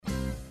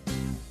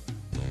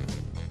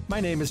My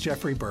name is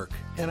Jeffrey Burke,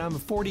 and I'm a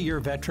 40-year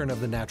veteran of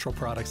the natural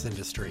products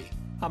industry.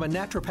 I'm a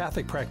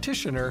naturopathic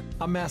practitioner,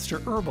 a master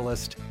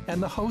herbalist,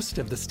 and the host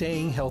of the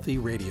Staying Healthy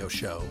radio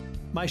show.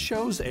 My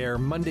shows air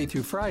Monday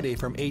through Friday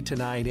from 8 to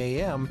 9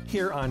 a.m.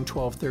 here on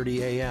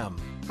 1230 a.m.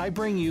 I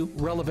bring you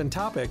relevant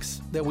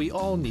topics that we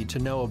all need to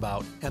know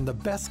about and the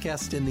best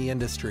guests in the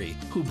industry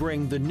who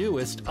bring the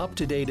newest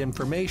up-to-date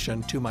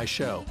information to my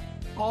show.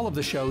 All of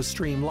the shows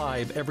stream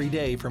live every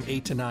day from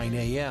 8 to 9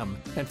 a.m.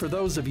 And for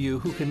those of you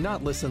who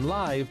cannot listen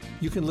live,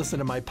 you can listen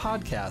to my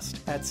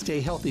podcast at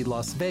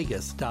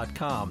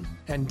StayHealthyLasVegas.com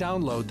and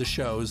download the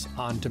shows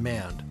on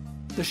demand.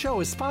 The show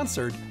is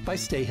sponsored by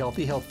Stay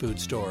Healthy Health Food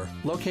Store,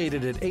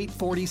 located at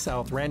 840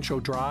 South Rancho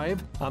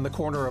Drive on the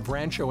corner of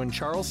Rancho and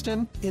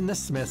Charleston in the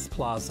Smiths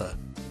Plaza.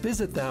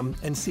 Visit them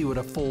and see what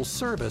a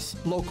full-service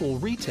local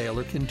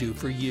retailer can do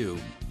for you.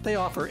 They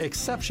offer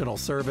exceptional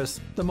service,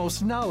 the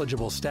most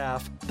knowledgeable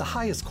staff, the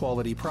highest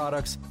quality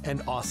products,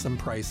 and awesome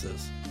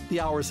prices.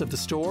 The hours of the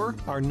store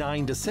are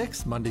 9 to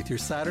 6, Monday through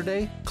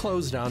Saturday,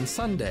 closed on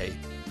Sunday.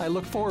 I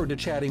look forward to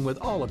chatting with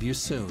all of you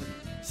soon.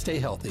 Stay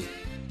healthy.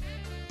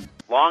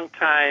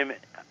 Longtime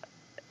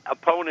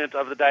opponent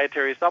of the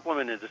dietary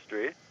supplement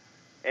industry,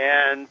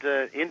 and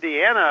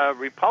Indiana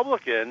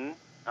Republican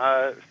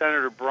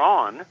Senator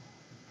Braun,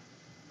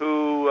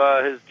 who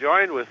has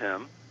joined with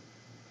him,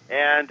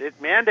 and it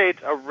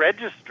mandates a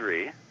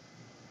registry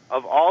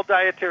of all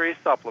dietary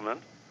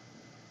supplements,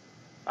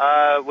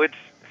 which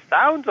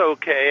sounds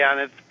okay on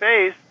its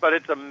face, but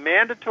it's a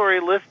mandatory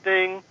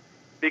listing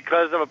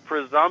because of a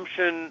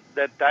presumption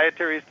that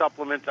dietary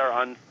supplements are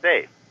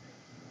unsafe.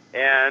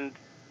 And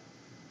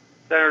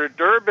Senator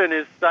Durbin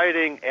is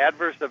citing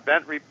adverse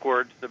event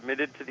reports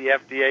submitted to the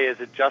FDA as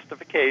a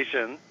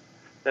justification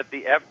that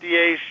the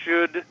FDA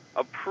should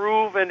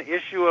approve and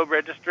issue a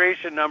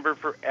registration number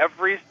for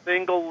every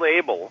single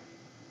label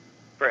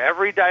for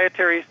every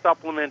dietary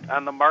supplement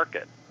on the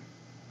market.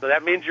 So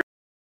that means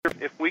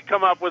if we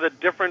come up with a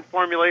different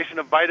formulation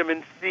of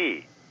vitamin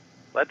C,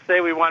 let's say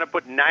we want to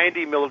put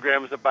 90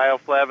 milligrams of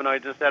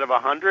bioflavonoids instead of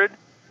 100,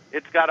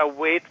 it's got to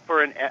wait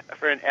for an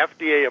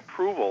FDA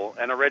approval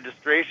and a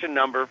registration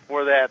number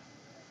for that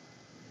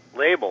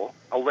label.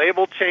 A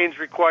label change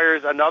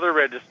requires another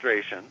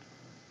registration.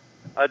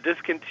 A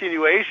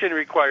discontinuation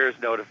requires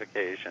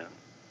notification.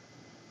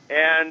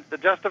 And the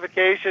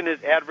justification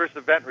is adverse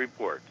event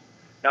reports.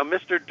 Now,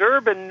 Mr.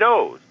 Durbin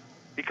knows,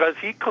 because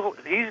he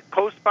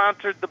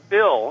co-sponsored the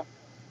bill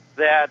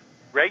that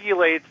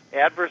regulates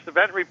adverse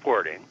event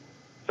reporting,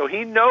 so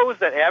he knows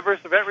that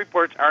adverse event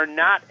reports are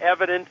not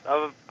evidence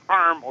of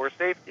harm or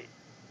safety,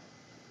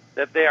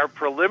 that they are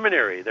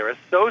preliminary, they're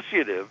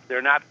associative,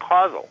 they're not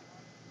causal.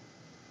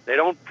 They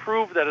don't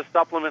prove that a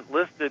supplement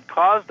listed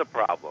caused a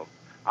problem.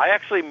 I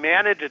actually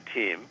manage a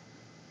team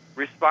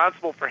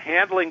responsible for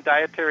handling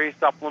dietary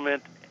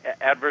supplement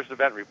adverse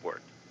event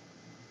reports.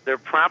 They're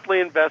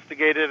promptly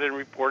investigated and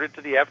reported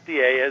to the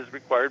FDA as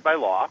required by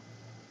law.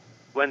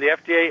 When the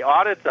FDA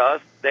audits us,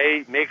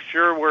 they make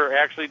sure we're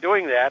actually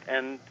doing that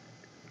and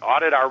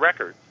audit our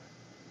records.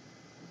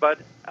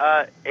 But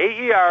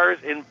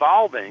AERs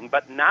involving,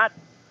 but not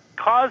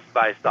caused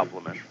by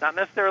supplements, not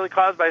necessarily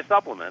caused by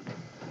supplements,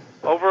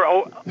 over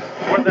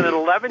more than an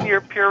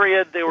 11-year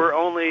period, there were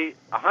only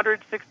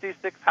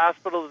 166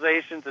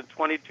 hospitalizations and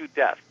 22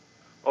 deaths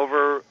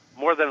over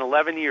more than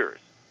 11 years.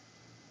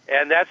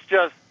 And that's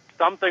just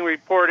something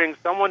reporting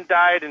someone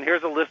died, and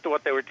here's a list of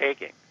what they were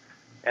taking.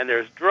 And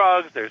there's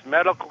drugs, there's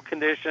medical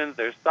conditions,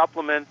 there's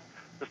supplements.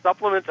 The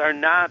supplements are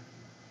not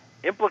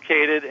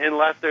implicated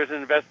unless there's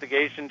an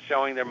investigation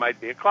showing there might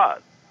be a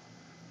cause.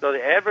 So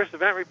the adverse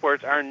event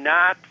reports are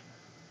not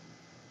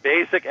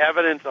basic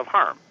evidence of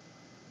harm.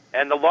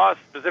 And the law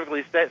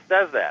specifically says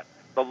that.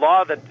 The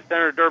law that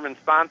Senator Durbin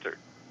sponsored.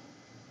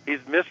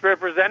 He's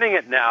misrepresenting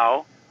it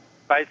now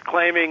by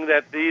claiming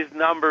that these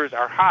numbers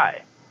are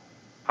high.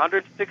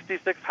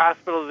 166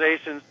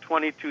 hospitalizations,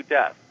 22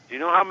 deaths. Do you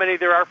know how many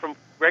there are from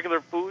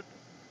regular foods,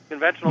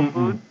 conventional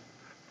foods?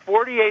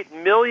 48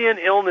 million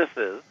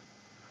illnesses,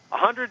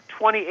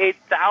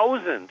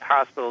 128,000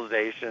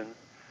 hospitalizations,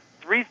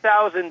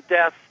 3,000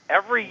 deaths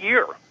every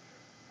year.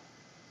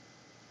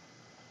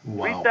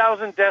 Wow.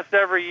 3,000 deaths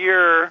every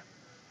year.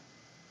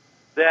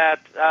 That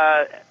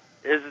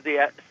is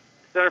the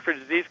Center for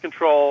Disease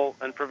Control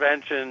and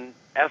Prevention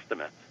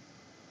estimate.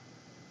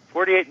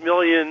 48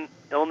 million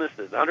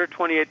illnesses,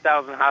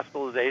 128,000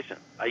 hospitalizations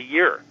a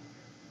year,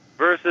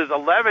 versus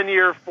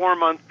 11-year,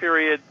 4-month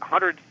period,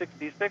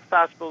 166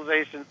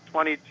 hospitalizations,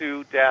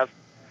 22 deaths.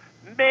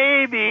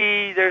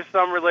 Maybe there's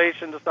some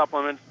relation to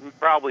supplements,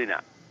 probably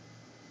not.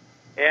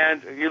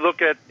 And you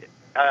look at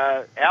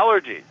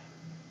allergies.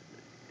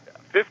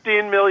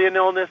 15 million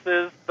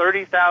illnesses,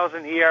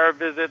 30,000 ER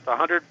visits,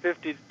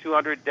 150 to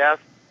 200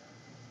 deaths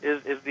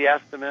is the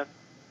estimate.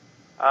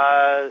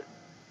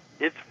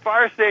 It's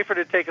far safer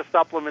to take a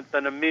supplement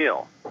than a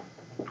meal.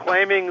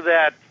 Claiming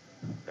that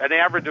an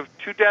average of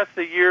 2 deaths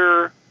a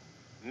year,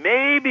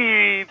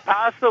 maybe,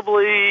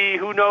 possibly,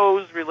 who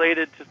knows,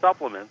 related to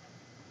supplements,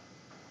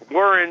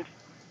 warrants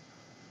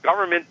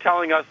government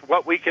telling us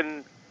what we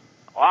can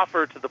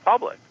offer to the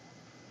public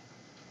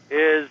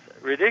is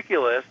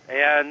ridiculous.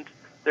 And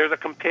there's a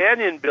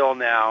companion bill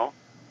now.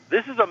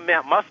 This is a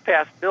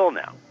must-pass bill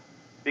now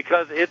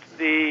because it's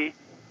the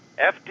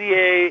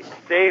FDA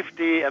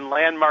Safety and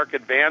Landmark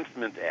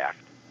Advancement Act.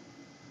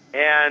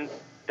 And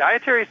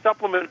dietary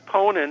supplement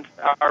opponents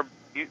are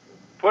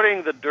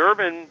putting the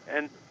Durbin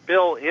and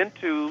bill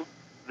into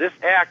this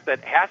act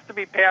that has to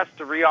be passed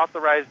to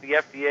reauthorize the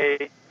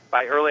FDA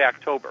by early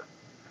October.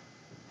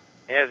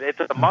 And it's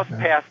a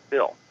must-pass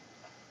bill.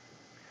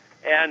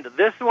 And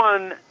this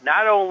one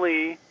not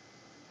only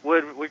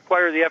would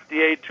require the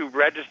FDA to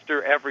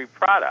register every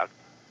product,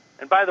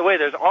 and by the way,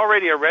 there's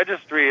already a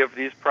registry of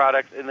these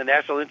products in the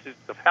National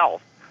Institutes of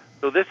Health,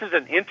 so this is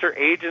an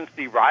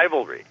interagency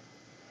rivalry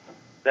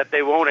that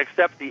they won't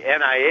accept the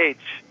NIH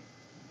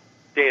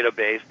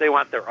database. They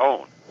want their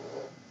own.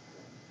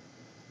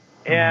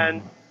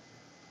 And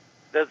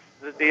the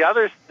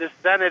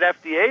Senate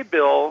FDA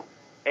bill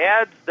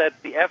adds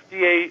that the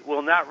FDA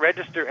will not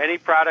register any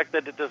product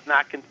that it does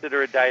not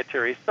consider a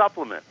dietary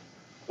supplement.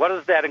 What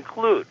does that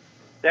include?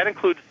 That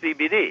includes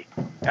CBD.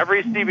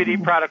 Every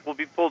CBD product will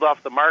be pulled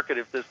off the market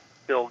if this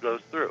bill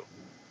goes through.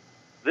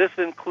 This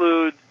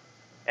includes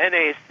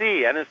NAC,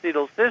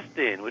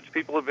 N-acetylcysteine, which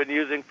people have been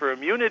using for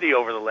immunity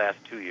over the last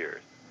 2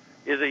 years,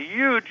 is a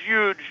huge,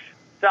 huge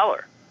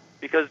seller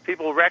because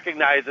people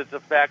recognize its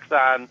effects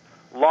on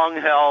lung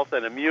health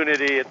and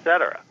immunity,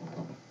 etc.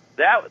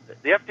 The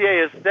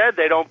FDA has said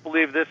they don't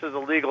believe this is a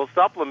legal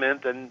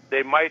supplement, and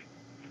they might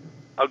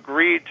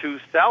agree to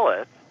sell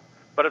it.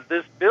 But if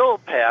this bill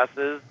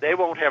passes, they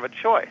won't have a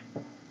choice.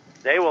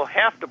 They will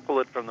have to pull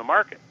it from the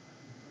market.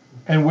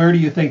 And where do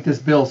you think this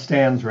bill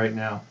stands right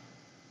now?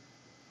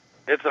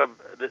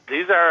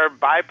 These are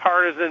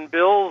bipartisan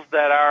bills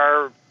that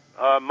are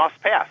must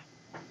pass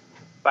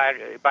by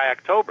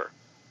October.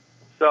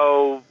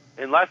 So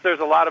unless there's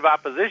a lot of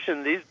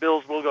opposition, these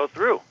bills will go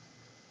through.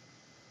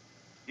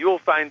 You will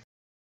find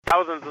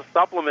thousands of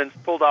supplements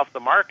pulled off the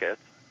market.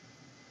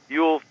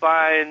 You will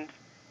find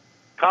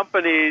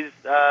companies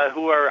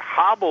who are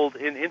hobbled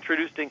in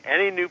introducing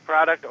any new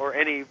product or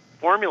any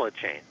formula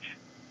change.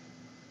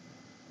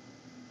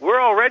 We're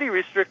already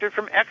restricted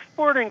from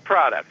exporting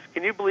products.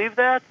 Can you believe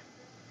that?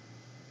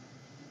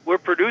 We're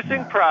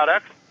producing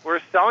products,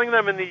 we're selling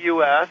them in the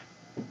U.S.,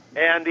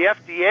 and the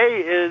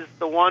FDA is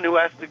the one who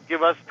has to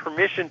give us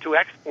permission to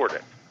export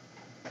it.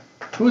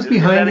 Who's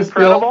behind this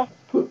bill?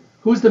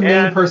 Who's the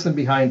main person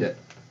behind it?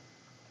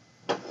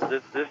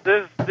 This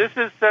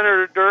is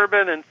Senator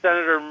Durbin and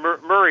Senator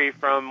Murray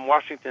from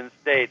Washington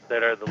State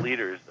that are the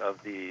leaders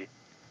of the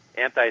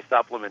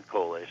anti-supplement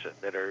coalition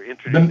that are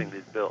introducing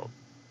these bills.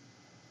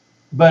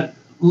 But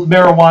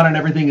marijuana and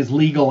everything is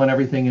legal and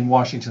everything in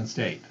Washington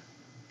State.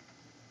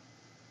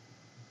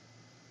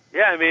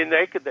 Yeah, I mean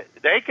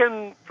they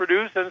can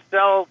produce and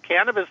sell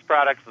cannabis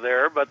products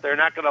there, but they're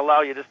not going to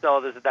allow you to sell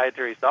it as a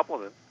dietary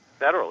supplement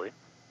federally.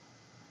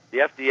 The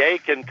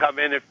FDA can come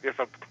in if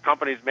a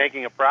company's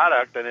making a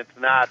product and it's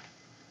not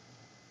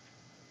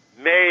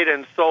made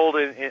and sold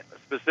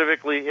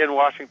specifically in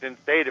Washington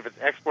State. If it's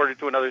exported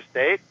to another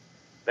state,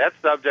 that's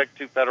subject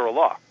to federal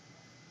law.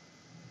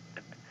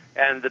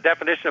 And the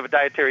definition of a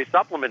dietary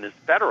supplement is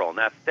federal,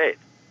 not state.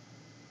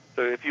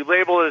 So if you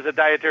label it as a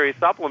dietary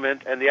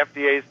supplement and the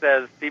FDA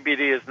says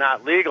CBD is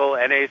not legal,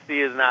 NAC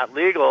is not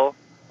legal,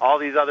 all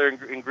these other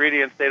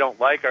ingredients they don't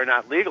like are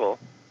not legal,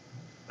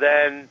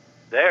 then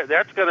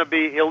that's going to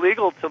be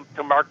illegal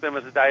to mark them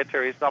as a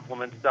dietary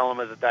supplement, sell them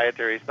as a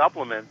dietary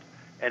supplement,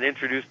 and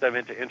introduce them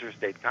into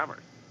interstate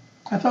commerce.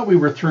 I thought we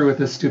were through with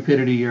this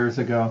stupidity years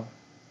ago.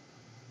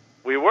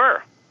 We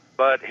were,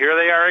 but here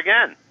they are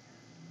again.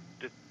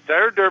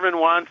 Senator Durbin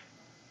wants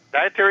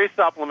dietary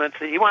supplements.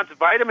 He wants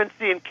vitamin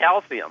C and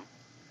calcium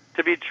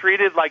to be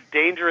treated like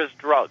dangerous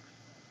drugs,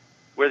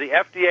 where the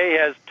FDA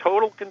has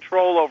total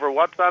control over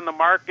what's on the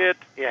market.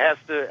 It has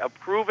to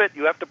approve it.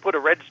 You have to put a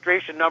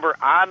registration number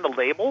on the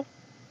label,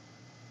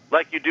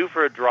 like you do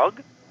for a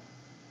drug.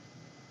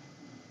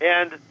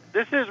 And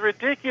this is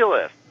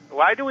ridiculous.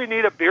 Why do we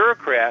need a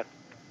bureaucrat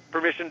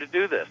permission to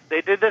do this?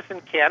 They did this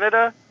in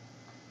Canada.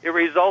 It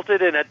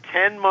resulted in a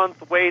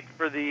 10-month wait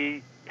for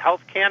the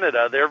Health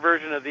Canada, their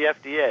version of the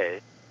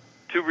FDA,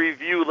 to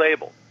review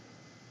labels.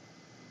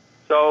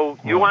 So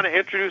you want to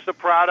introduce a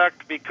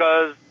product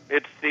because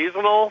it's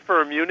seasonal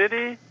for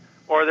immunity,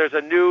 or there's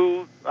a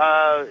new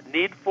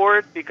need for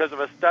it because of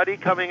a study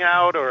coming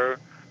out or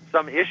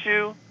some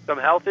issue, some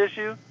health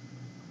issue.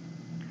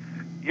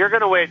 You're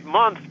going to wait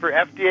months for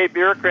FDA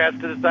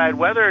bureaucrats to decide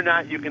whether or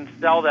not you can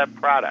sell that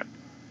product.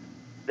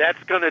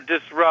 That's going to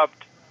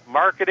disrupt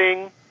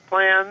marketing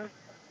plans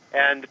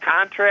and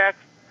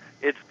contracts.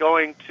 It's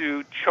going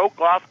to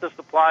choke off the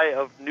supply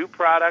of new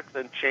products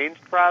and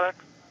changed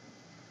products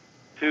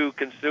to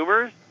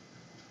consumers.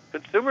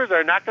 Consumers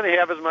are not going to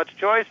have as much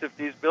choice if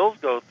these bills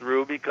go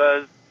through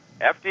because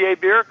FDA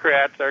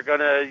bureaucrats are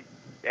going to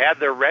add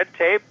their red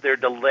tape, their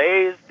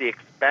delays, the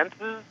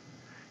expenses.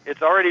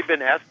 It's already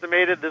been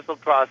estimated this will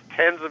cost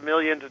tens of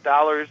millions of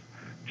dollars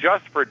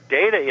just for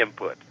data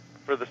input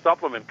for the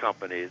supplement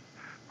companies.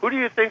 Who do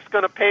you think is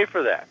going to pay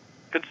for that?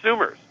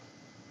 consumers?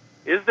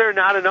 Is there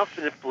not enough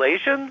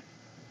inflation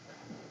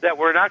that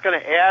we're not going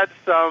to add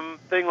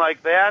something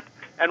like that?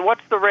 And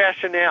what's the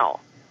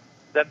rationale?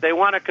 That they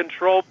want to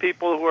control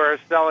people who are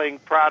selling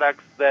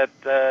products that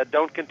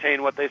don't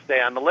contain what they say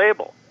on the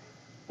label.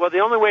 Well, the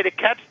only way to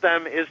catch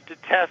them is to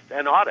test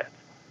and audit.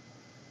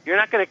 You're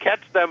not going to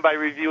catch them by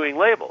reviewing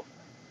labels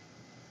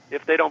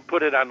if they don't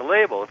put it on the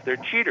label, if they're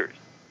cheaters.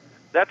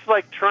 That's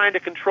like trying to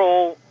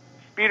control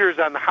speeders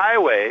on the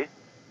highway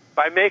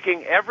by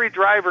making every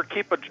driver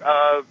keep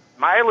a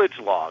mileage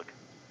log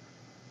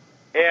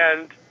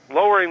and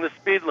lowering the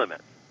speed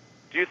limit.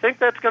 Do you think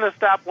that's going to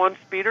stop one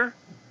speeder?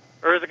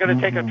 Or is it going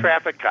to take a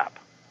traffic cop?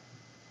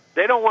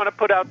 They don't want to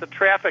put out the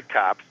traffic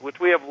cops, which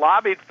we have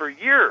lobbied for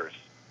years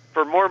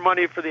for more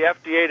money for the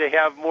FDA to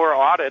have more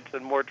audits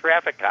and more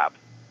traffic cops.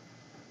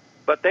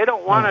 But they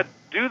don't want to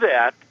do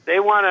that. They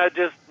want to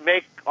just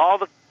make all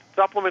the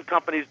supplement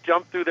companies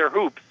jump through their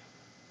hoops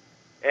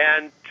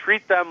and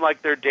treat them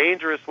like they're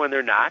dangerous when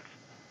they're not.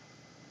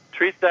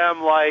 Treat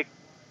them like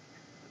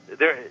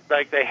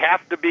they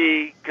have to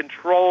be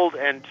controlled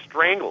and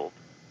strangled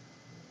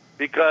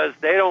because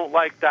they don't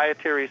like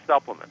dietary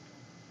supplements.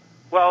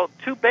 Well,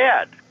 too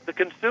bad. The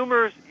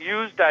consumers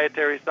use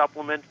dietary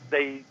supplements.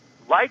 They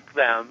like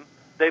them.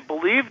 They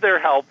believe they're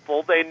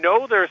helpful. They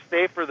know they're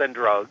safer than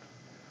drugs.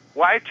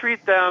 Why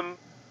treat them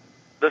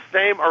the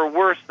same or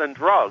worse than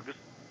drugs?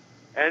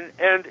 And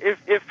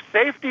if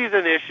safety is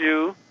an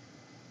issue,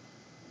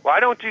 why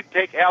don't you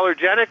take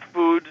allergenic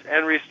foods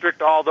and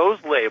restrict all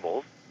those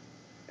labels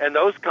and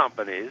those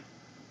companies?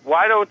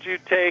 Why don't you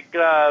take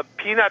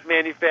peanut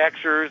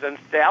manufacturers and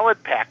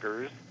salad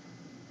packers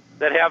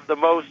that have the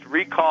most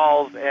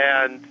recalls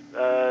and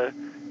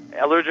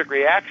allergic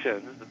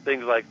reactions and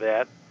things like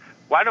that?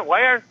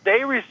 Why aren't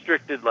they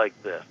restricted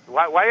like this?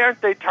 Why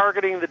aren't they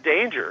targeting the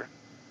danger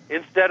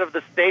instead of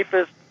the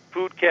safest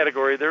food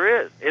category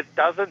there is? It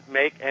doesn't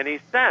make any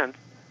sense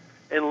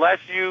unless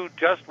you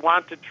just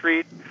want to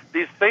treat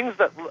these things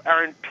that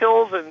are in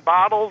pills and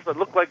bottles that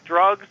look like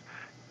drugs.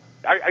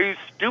 Are you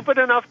stupid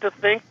enough to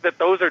think that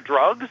those are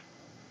drugs?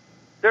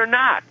 They're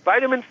not.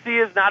 Vitamin C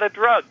is not a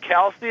drug.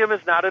 Calcium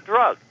is not a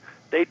drug.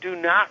 They do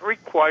not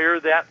require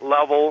that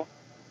level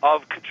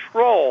of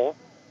control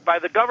by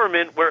the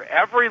government where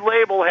every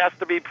label has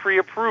to be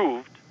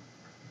pre-approved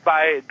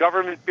by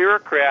government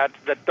bureaucrats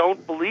that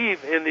don't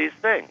believe in these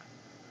things.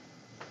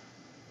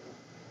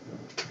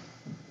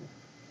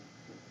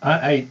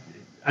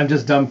 I'm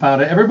just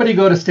dumbfounded. Everybody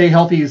go to Stay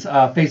Healthy's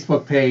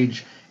Facebook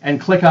page and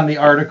click on the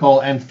article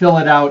and fill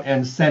it out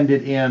and send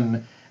it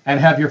in and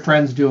have your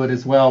friends do it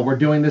as well. We're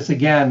doing this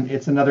again.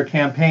 It's another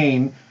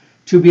campaign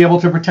to be able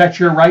to protect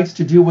your rights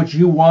to do what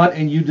you want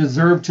and you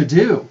deserve to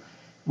do.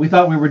 We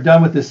thought we were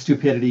done with this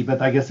stupidity,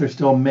 but I guess there's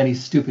still many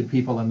stupid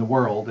people in the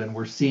world, and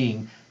we're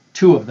seeing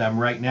two of them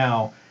right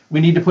now.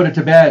 We need to put it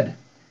to bed,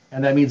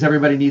 and that means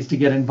everybody needs to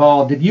get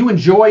involved. If you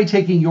enjoy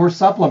taking your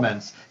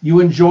supplements,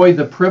 you enjoy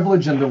the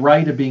privilege and the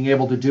right of being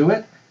able to do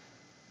it,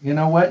 you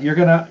know what? You're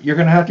gonna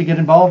have to get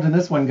involved in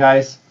this one,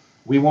 guys.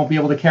 We won't be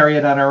able to carry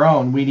it on our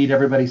own. We need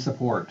everybody's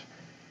support.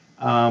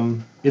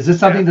 Is this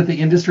something that the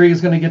industry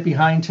is going to get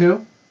behind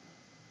too?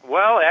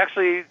 Well,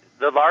 actually,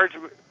 the large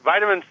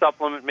vitamin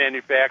supplement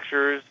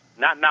manufacturers,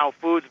 not Now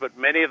Foods, but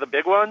many of the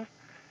big ones,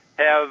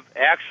 have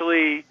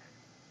actually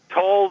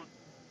told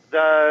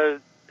the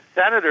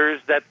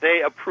senators that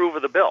they approve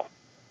of the bill.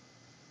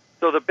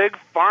 So the big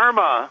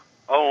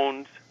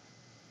pharma-owned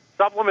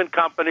supplement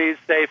companies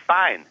say,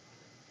 fine,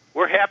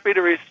 we're happy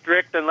to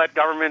restrict and let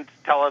governments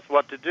tell us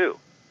what to do,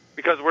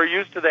 because we're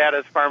used to that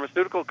as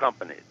pharmaceutical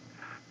companies.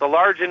 The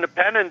large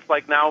independents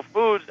like Now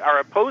Foods are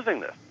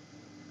opposing this.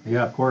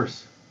 Yeah, of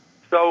course.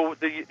 So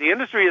the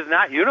industry is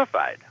not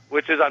unified,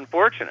 which is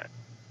unfortunate.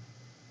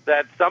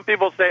 That some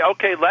people say,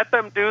 okay, let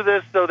them do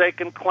this so they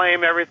can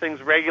claim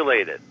everything's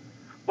regulated.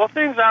 Well,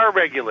 things are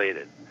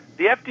regulated.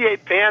 The FDA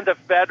banned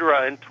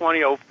ephedra in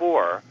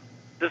 2004,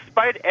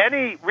 despite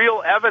any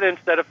real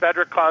evidence that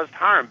ephedra caused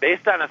harm.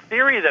 Based on a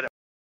theory that it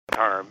caused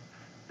harm,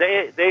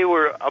 they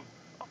were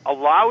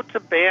allowed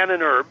to ban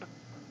an herb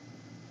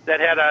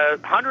that had a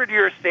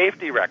 100-year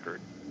safety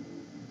record,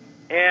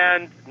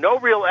 and no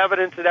real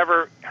evidence it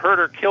ever hurt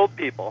or killed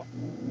people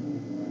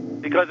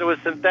because it was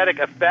synthetic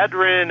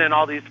ephedrine and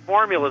all these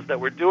formulas that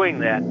were doing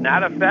that,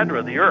 not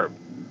ephedra, the herb.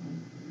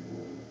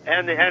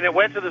 And it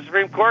went to the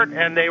Supreme Court,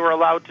 and they were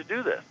allowed to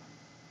do this.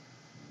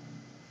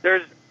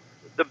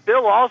 The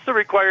bill also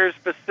requires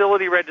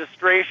facility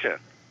registration.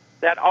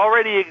 That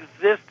already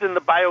exists in the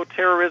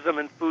bioterrorism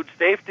and food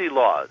safety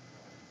laws.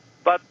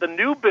 But the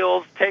new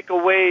bills take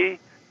away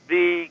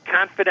the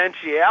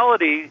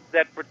confidentiality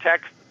that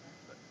protects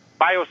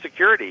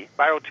biosecurity,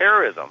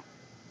 bioterrorism,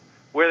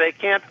 where they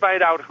can't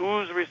find out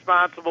who's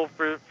responsible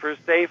for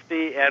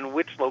safety and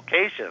which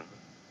locations,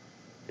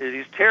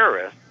 these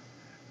terrorists.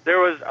 There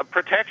was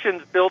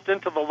protections built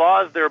into the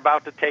laws they're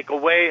about to take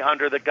away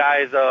under the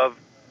guise of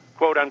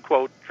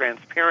quote-unquote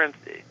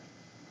transparency.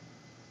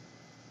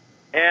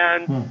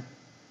 And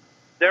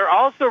they're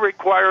also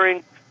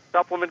requiring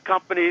supplement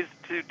companies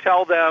to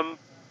tell them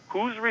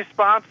who's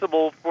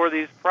responsible for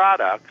these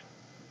products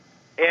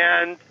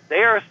and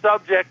they are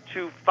subject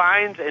to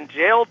fines and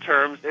jail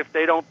terms if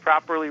they don't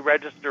properly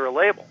register a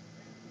label.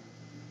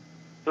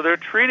 So they're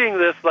treating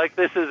this like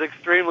this is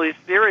extremely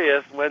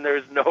serious when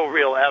there's no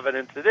real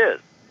evidence it is.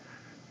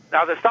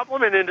 Now, the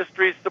supplement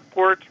industry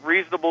supports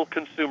reasonable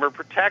consumer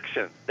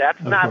protection.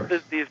 That's not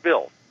these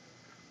bills.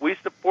 We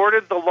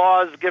supported the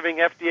laws giving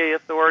FDA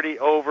authority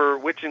over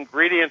which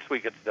ingredients we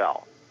could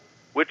sell,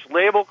 which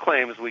label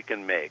claims we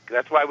can make.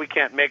 That's why we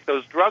can't make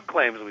those drug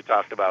claims we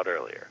talked about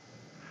earlier.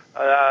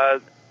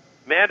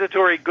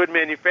 Mandatory good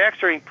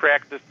manufacturing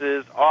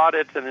practices,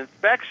 audits, and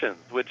inspections,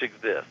 which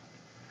exist.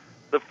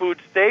 The food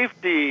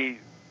safety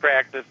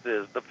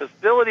practices, the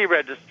facility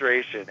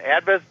registration,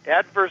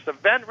 adverse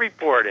event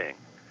reporting,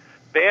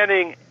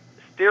 banning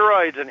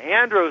steroids and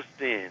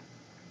androstenedione,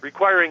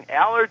 requiring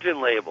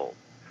allergen labels,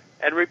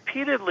 and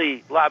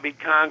repeatedly lobbied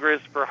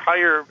Congress for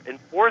higher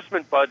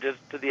enforcement budgets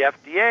to the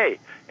FDA.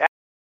 The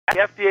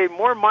FDA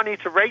more money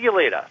to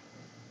regulate us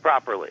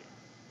properly.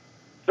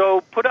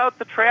 So put out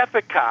the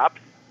traffic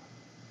cops.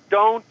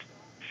 Don't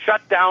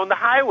shut down the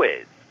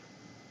highways.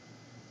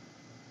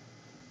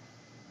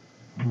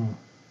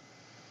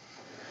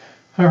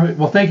 All right.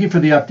 Well, thank you for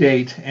the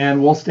update,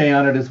 and we'll stay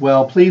on it as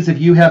well. Please, if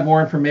you have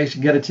more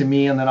information, get it to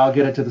me, and then I'll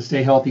get it to the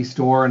Stay Healthy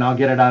store, and I'll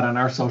get it out on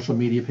our social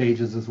media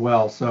pages as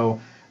well. So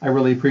I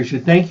really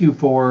appreciate it. Thank you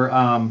for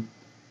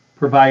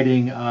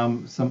providing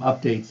some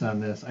updates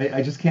on this.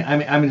 I just can't.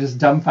 I'm just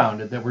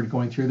dumbfounded that we're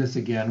going through this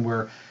again.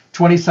 We're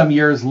 20-some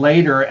years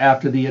later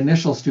after the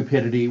initial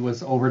stupidity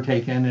was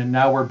overtaken, and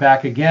now we're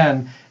back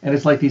again. And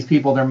it's like these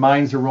people, their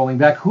minds are rolling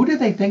back. Who do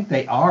they think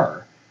they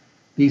are?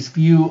 These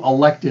few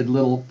elected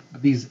little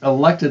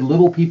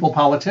people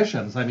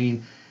politicians. I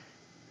mean,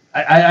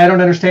 I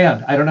don't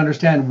understand. I don't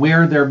understand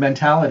where their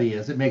mentality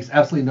is. It makes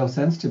absolutely no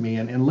sense to me.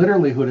 And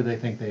literally, who do they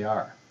think they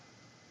are?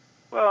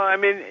 Well, I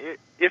mean,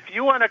 if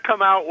you want to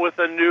come out with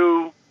a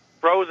new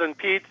frozen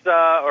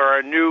pizza or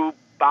a new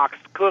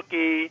boxed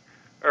cookie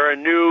or a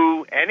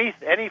new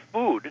any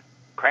food,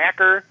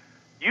 cracker,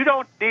 you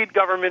don't need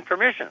government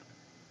permission.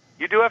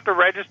 You do have to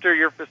register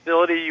your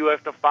facility. You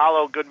have to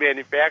follow good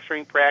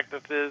manufacturing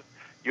practices.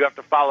 You have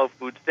to follow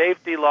food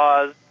safety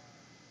laws.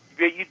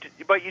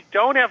 But you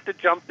don't have to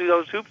jump through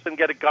those hoops and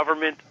get a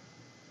government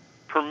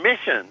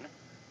permission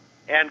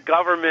and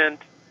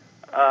government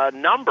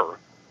number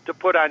to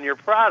put on your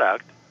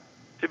product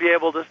to be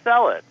able to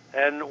sell it.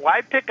 And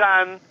why pick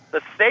on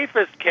the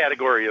safest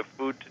category of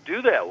food to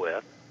do that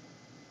with?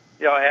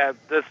 You know,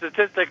 the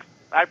statistics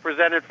I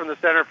presented from the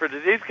Center for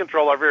Disease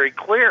Control are very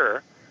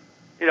clear.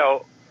 You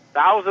know,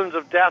 thousands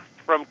of deaths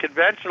from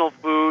conventional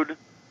food,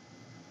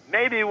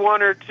 maybe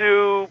one or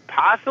two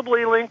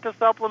possibly linked to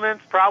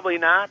supplements, probably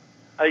not,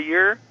 a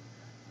year,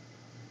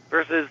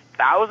 versus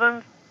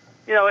thousands.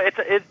 You know,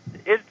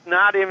 it's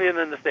not even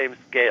in the same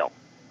scale.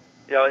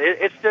 You know,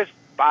 it's just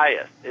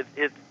bias.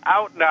 It's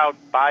out and out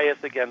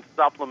bias against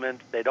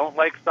supplements. They don't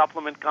like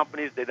supplement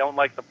companies. They don't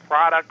like the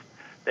products.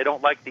 They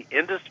don't like the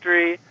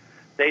industry.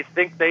 They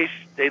think they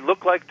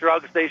look like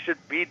drugs. They should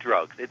be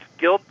drugs. It's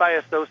guilt by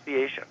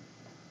association.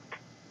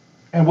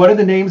 And what are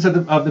the names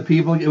of the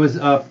people? It was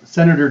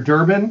Senator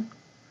Durbin.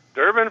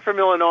 Durbin from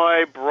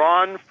Illinois,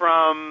 Braun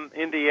from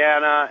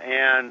Indiana,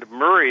 and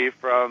Murray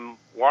from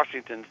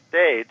Washington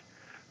State.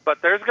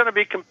 But there's going to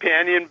be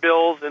companion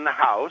bills in the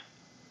House.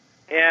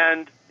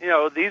 And, you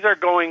know, these are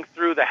going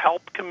through the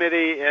Help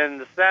Committee in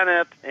the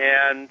Senate,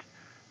 and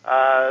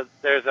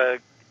there's a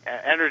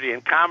Energy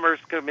and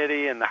Commerce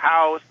Committee in the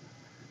House.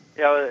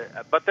 You know,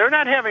 but they're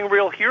not having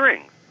real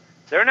hearings.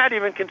 They're not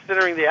even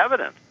considering the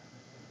evidence.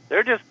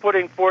 They're just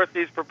putting forth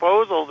these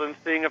proposals and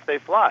seeing if they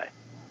fly.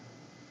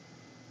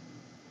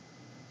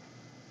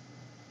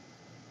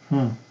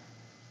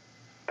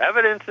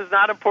 Evidence is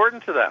not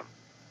important to them.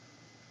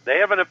 They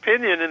have an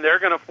opinion, and they're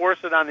going to force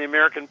it on the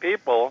American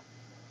people.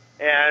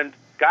 And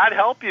God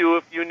help you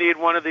if you need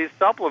one of these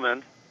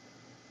supplements,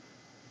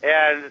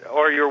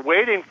 or you're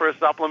waiting for a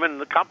supplement,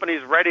 and the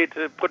company's ready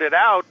to put it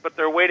out, but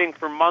they're waiting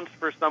for months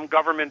for some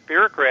government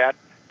bureaucrat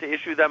to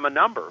issue them a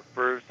number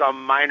for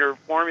some minor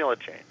formula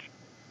change.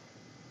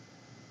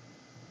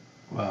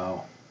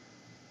 Wow.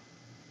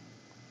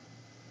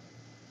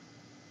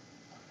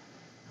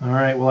 All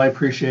right. Well, I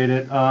appreciate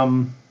it.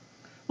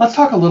 Let's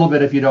talk a little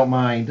bit, if you don't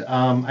mind.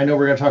 I know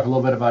we're going to talk a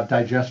little bit about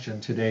digestion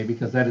today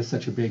because that is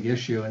such a big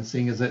issue. And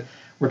seeing as that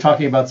we're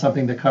talking about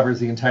something that covers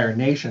the entire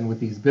nation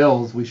with these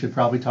bills, we should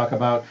probably talk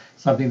about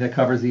something that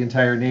covers the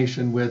entire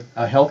nation with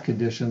a health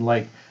condition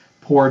like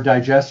poor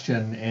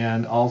digestion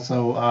and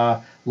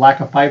also lack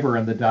of fiber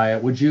in the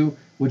diet. Would you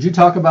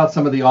talk about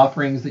some of the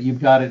offerings that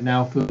you've got at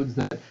Now Foods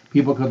that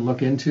people could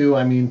look into?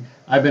 I mean,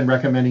 I've been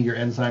recommending your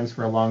enzymes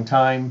for a long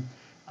time.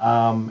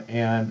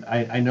 And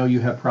I know you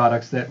have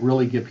products that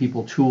really give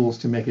people tools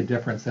to make a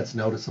difference that's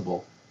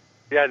noticeable.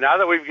 Yeah, now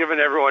that we've given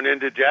everyone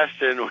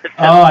indigestion with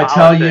I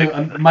tell you,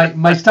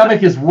 my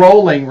stomach is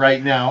rolling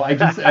right now. I'm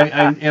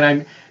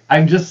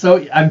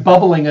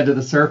bubbling under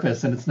the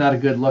surface, and it's not a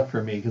good look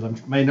for me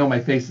because I know my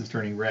face is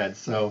turning red.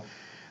 So,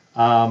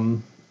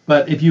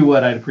 but if you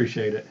would, I'd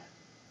appreciate it.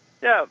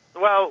 Yeah,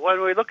 well,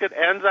 when we look at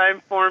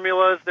enzyme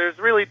formulas, there's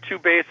really two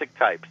basic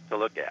types to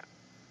look at.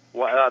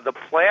 The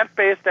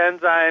plant-based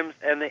enzymes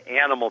and the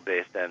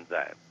animal-based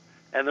enzymes.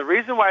 And the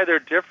reason why they're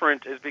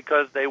different is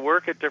because they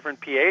work at different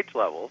pH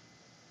levels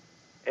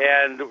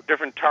and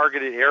different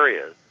targeted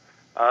areas.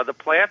 The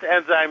plant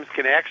enzymes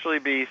can actually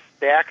be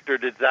stacked or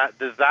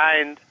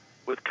designed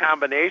with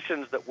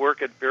combinations that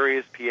work at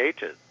various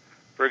pHs.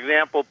 For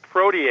example,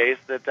 protease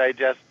that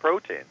digests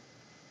protein.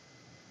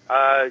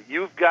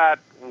 You've got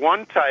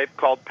one type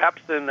called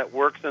pepsin that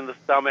works in the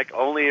stomach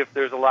only if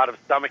there's a lot of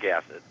stomach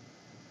acid.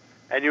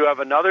 And you have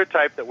another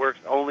type that works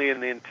only in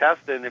the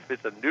intestine if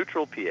it's a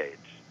neutral pH.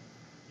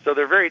 So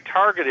they're very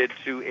targeted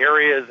to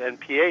areas and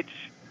pH,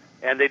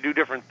 and they do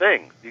different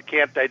things. You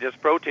can't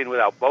digest protein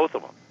without both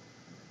of them.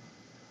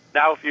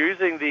 Now, if you're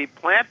using the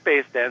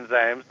plant-based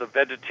enzymes, the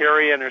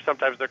vegetarian, or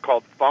sometimes they're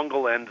called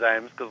fungal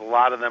enzymes because a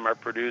lot of them are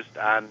produced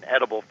on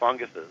edible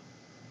funguses.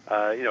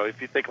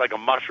 If you think like a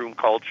mushroom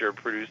culture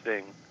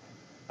producing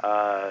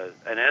an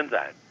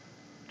enzyme,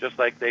 just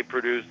like they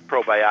produce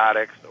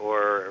probiotics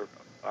or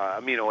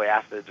amino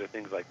acids or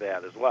things like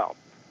that as well,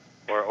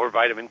 or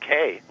vitamin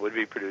K would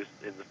be produced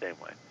in the same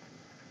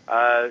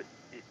way.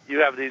 You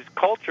have these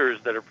cultures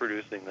that are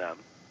producing them,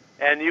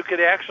 and you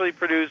could actually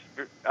produce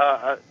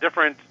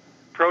different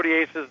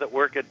proteases that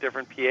work at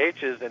different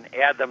pHs and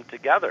add them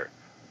together.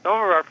 Some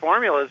of our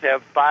formulas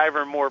have 5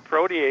 or more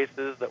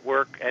proteases that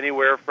work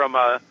anywhere from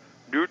a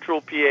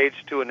neutral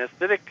pH to an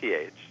acidic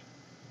pH,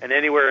 and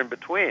anywhere in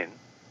between,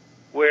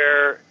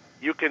 where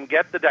you can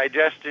get the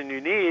digestion you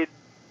need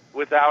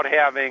without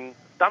having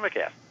stomach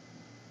acid.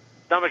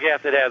 Stomach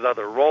acid has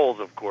other roles,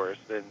 of course,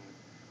 in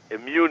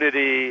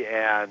immunity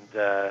and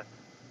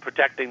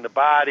protecting the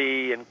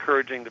body,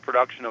 encouraging the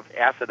production of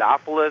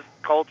acidophilus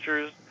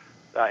cultures.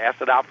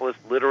 Acidophilus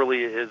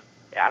literally is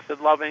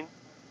acid-loving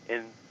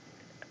in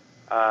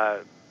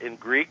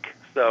Greek,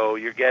 so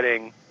you're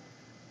getting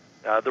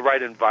the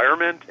right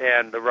environment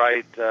and the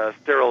right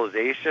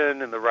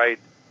sterilization and the right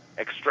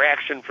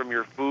extraction from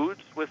your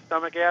foods with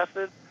stomach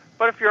acid.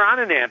 But if you're on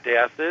an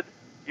antacid,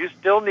 you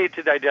still need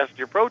to digest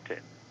your protein.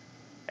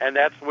 And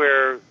that's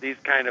where these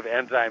kind of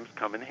enzymes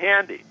come in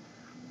handy.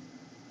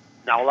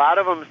 Now, a lot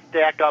of them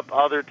stack up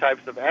other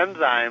types of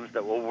enzymes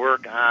that will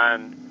work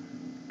on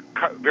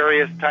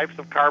various types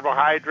of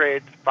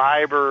carbohydrates,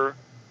 fiber,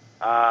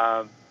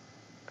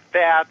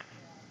 fats,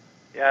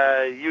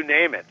 you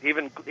name it.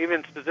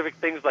 Even specific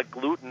things like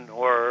gluten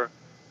or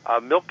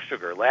milk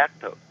sugar,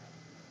 lactose,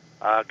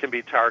 can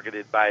be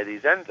targeted by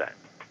these enzymes.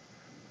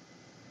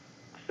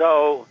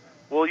 So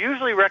we'll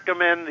usually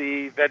recommend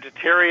the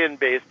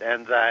vegetarian-based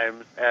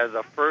enzymes as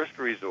a first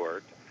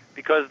resort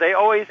because they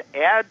always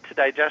add to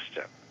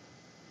digestion.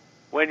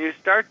 When you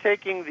start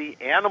taking the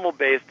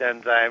animal-based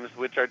enzymes,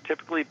 which are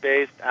typically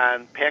based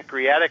on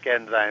pancreatic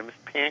enzymes,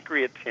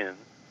 pancreatin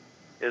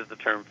is the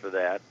term for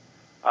that,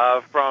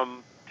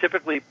 from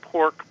typically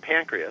pork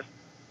pancreas,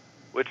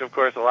 which, of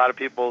course, a lot of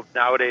people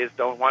nowadays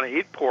don't want to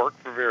eat pork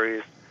for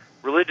various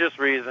religious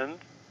reasons.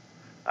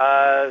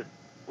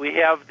 We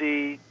have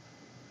we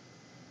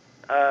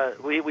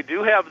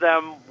do have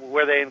them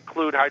where they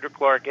include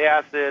hydrochloric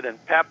acid and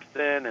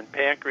pepsin and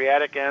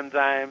pancreatic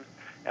enzymes,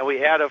 and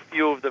we add a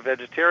few of the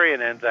vegetarian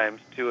enzymes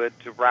to it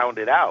to round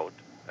it out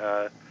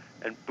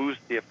and boost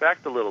the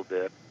effect a little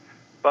bit.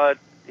 But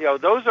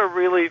those are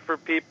really for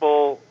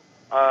people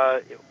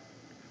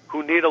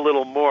who need a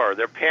little more.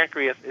 Their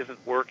pancreas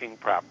isn't working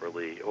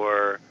properly,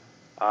 or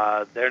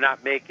they don't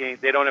have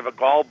a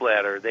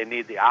gallbladder. They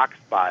need the ox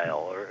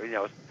bile, or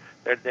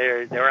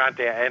they're on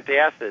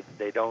antacids.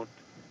 They don't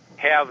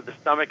have the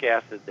stomach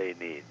acid they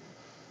need,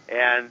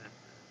 and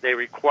they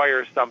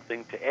require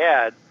something to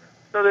add.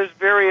 So there's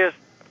various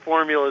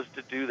formulas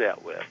to do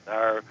that with.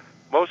 Our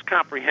most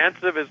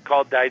comprehensive is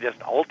called Digest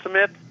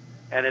Ultimate,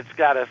 and it's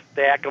got a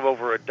stack of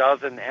over a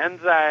dozen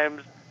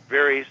enzymes,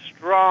 very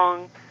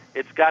strong.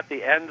 It's got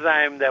the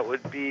enzyme that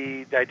would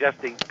be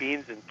digesting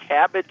beans and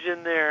cabbage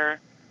in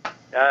there.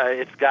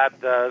 It's got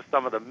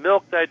some of the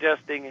milk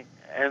digesting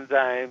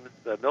enzymes,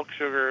 the milk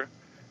sugar.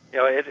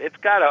 It's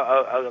got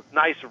a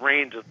nice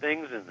range of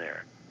things in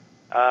there.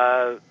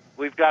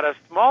 We've got a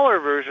smaller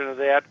version of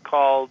that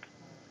called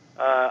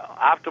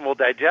Optimal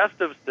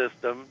Digestive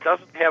System.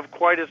 Doesn't have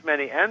quite as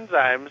many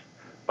enzymes,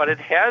 but it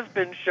has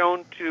been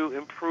shown to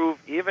improve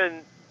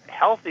even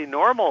healthy,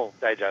 normal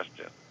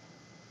digestion.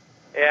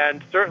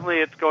 And certainly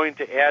it's going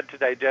to add to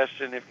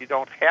digestion if you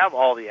don't have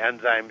all the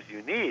enzymes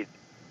you need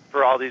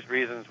for all these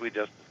reasons we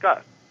just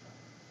discussed.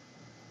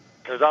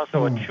 There's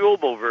also a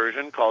chewable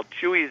version called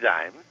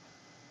Chewyzymes,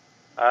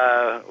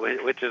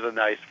 which is a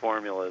nice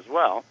formula as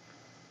well.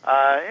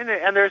 And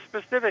there's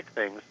specific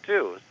things,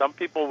 too. Some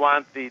people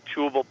want the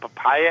chewable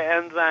papaya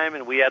enzyme,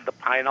 and we add the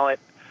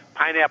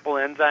pineapple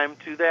enzyme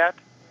to that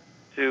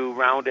to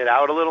round it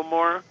out a little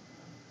more.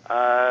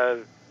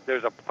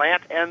 There's a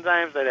plant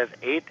enzyme that has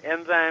 8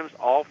 enzymes,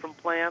 all from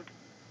plants.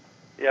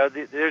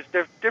 There's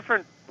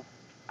different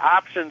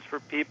options for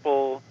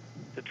people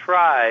to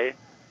try,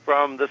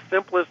 from the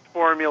simplest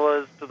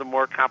formulas to the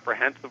more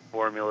comprehensive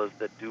formulas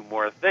that do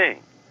more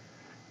things.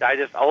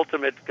 Digest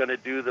Ultimate's going to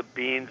do the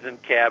beans and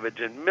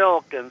cabbage and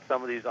milk, and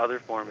some of these other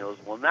formulas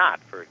will not,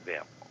 for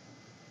example,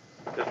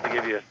 just to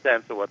give you a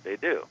sense of what they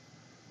do.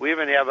 We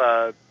even have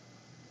a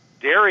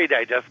Dairy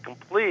Digest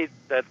Complete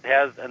that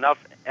has enough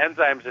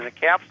enzymes in a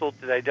capsule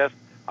to digest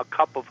a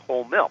cup of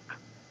whole milk.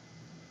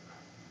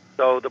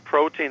 So the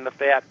protein, the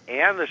fat,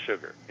 and the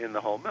sugar in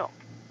the whole milk.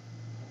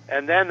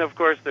 And then, of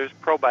course, there's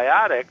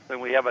probiotics, and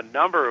we have a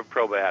number of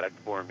probiotic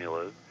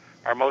formulas.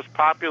 Our most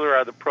popular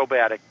are the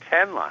Probiotic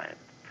 10 line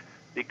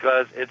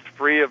because it's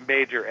free of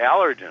major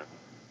allergens.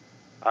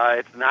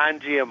 It's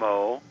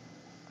non-GMO.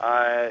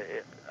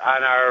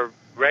 On our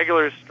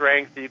regular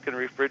strength, you can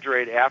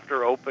refrigerate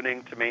after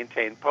opening to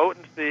maintain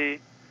potency.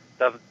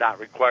 Does not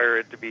require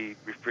it to be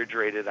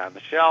refrigerated on the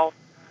shelf.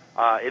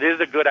 It is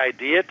a good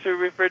idea to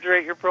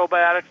refrigerate your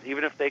probiotics,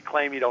 even if they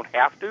claim you don't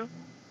have to,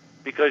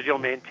 because you'll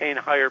maintain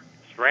higher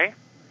strength,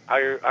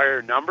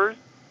 higher numbers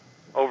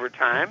over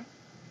time.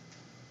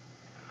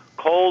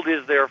 Cold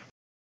is their friend,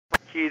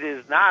 heat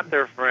is not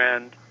their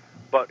friend,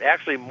 but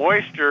actually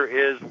moisture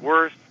is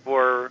worse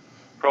for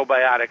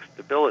probiotic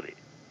stability.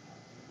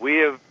 We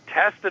have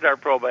tested our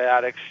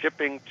probiotics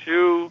shipping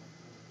to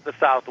the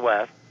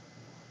Southwest,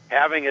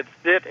 having it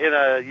sit in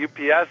a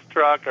UPS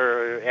truck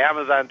or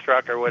Amazon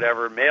truck or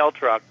whatever, mail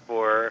truck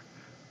for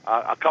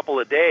a couple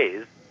of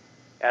days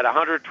at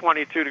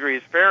 122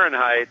 degrees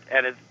Fahrenheit,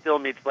 and it still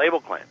meets label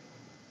claims.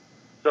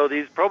 So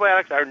these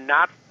probiotics are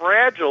not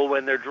fragile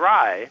when they're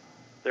dry.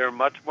 They're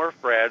much more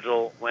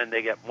fragile when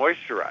they get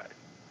moisturized.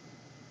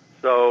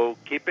 So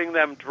keeping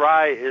them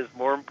dry is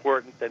more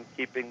important than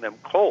keeping them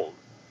cold.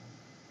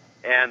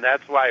 And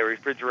that's why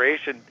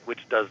refrigeration, which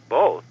does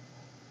both,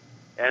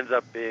 ends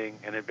up being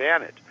an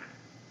advantage.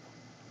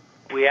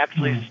 We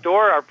actually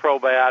store our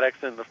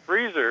probiotics in the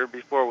freezer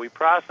before we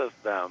process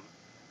them,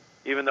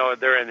 even though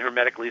they're in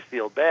hermetically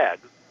sealed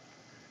bags.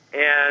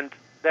 And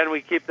then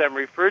we keep them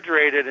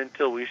refrigerated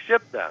until we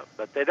ship them.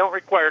 But they don't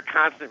require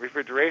constant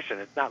refrigeration.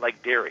 It's not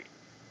like dairy.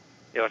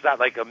 It's not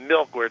like a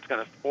milk where it's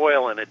going to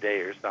spoil in a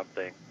day or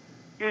something.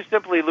 You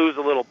simply lose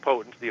a little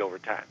potency over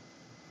time.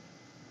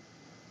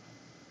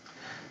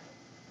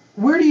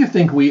 Where do you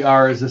think we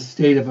are as a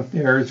state of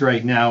affairs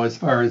right now as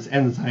far as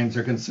enzymes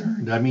are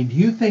concerned? I mean, do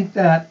you think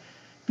that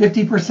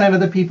 50%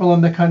 of the people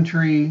in the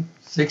country,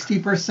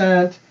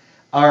 60%,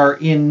 are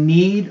in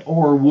need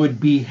or would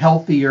be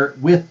healthier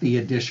with the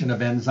addition of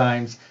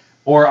enzymes,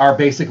 or are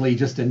basically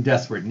just in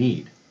desperate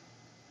need?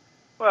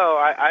 Well,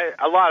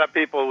 a lot of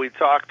people we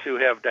talk to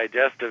have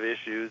digestive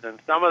issues, and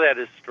some of that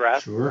is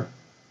stress. Sure.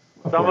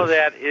 Some of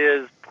that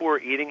is poor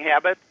eating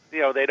habits.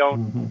 They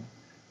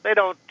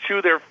don't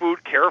chew their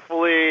food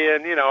carefully,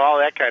 and all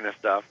that kind of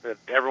stuff that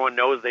everyone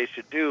knows they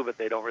should do, but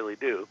they don't really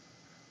do.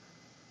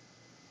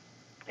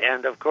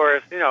 And of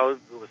course,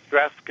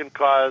 stress can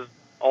cause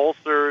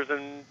ulcers,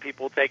 and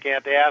people take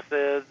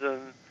antacids,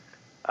 and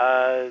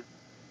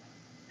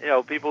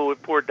people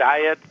with poor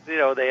diets,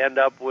 they end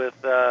up with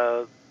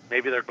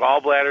maybe their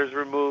gallbladder's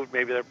removed,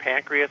 maybe their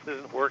pancreas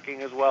isn't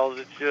working as well as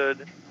it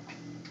should,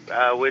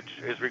 which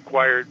is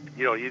required,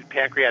 use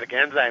pancreatic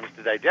enzymes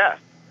to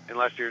digest,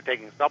 unless you're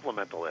taking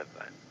supplemental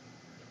enzymes.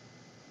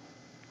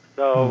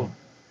 So,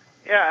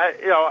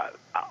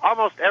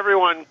 almost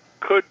everyone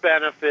could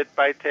benefit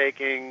by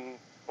taking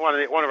one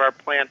of our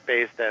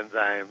plant-based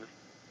enzymes.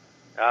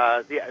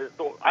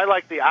 I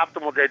like the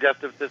Optimal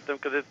Digestive System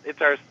because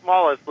it's our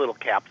smallest little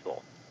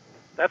capsule.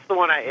 That's the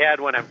one I add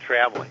when I'm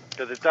traveling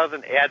because it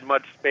doesn't add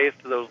much space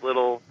to those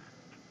little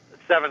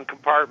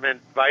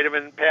 7-compartment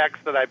vitamin packs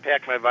that I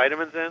pack my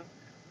vitamins in.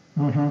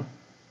 Mm-hmm.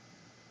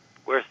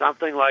 Where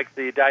something like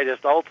the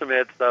Digest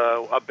Ultimate's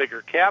a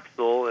bigger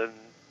capsule and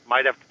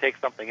might have to take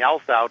something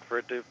else out for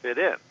it to fit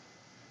in.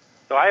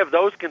 So I have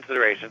those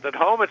considerations. At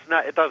home,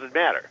 it doesn't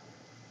matter.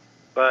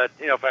 But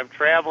if I'm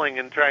traveling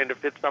and trying to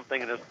fit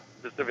something in a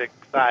specific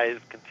size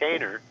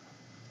container,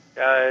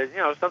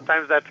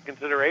 sometimes that's a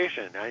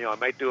consideration. I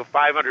might do a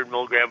 500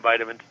 milligram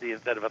vitamin C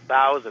instead of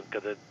 1,000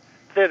 because it's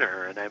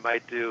thinner, and I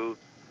might do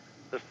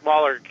the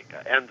smaller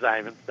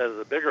enzyme instead of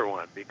the bigger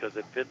one because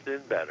it fits in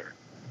better.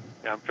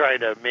 I'm trying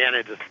to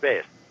manage a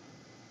space.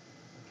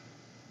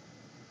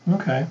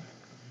 Okay.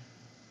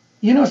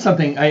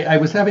 Something, I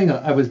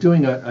was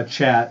doing a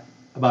chat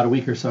about a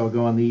week or so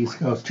ago on the East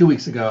Coast, 2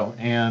 weeks ago,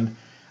 and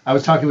I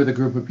was talking with a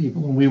group of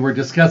people, and we were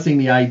discussing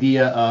the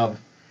idea of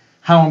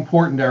how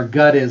important our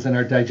gut is and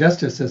our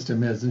digestive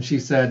system is. And she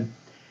said,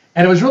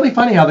 and it was really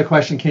funny how the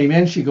question came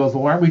in. She goes,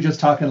 well, aren't we just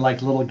talking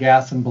like little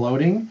gas and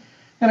bloating?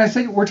 And I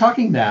said, we're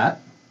talking that.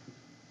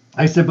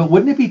 I said, but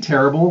wouldn't it be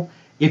terrible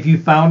if you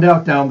found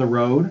out down the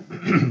road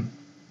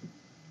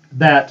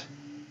that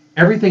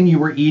everything you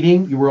were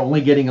eating, you were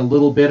only getting a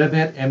little bit of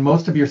it, and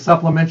most of your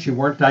supplements you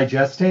weren't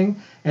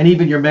digesting, and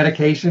even your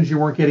medications you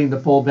weren't getting the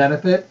full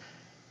benefit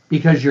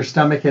because your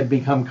stomach had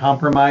become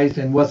compromised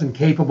and wasn't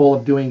capable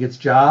of doing its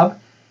job?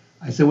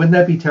 I said, wouldn't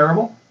that be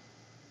terrible?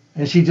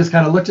 And she just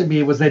kind of looked at me.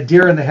 It was that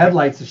deer in the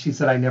headlights, and she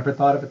said, I never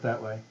thought of it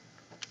that way.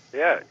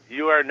 Yeah,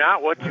 you are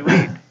not what you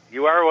eat.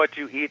 You are what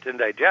you eat and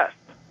digest.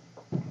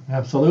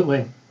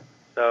 Absolutely.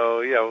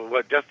 So,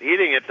 just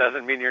eating it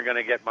doesn't mean you're going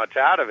to get much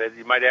out of it.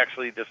 You might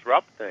actually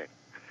disrupt things.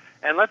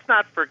 And let's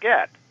not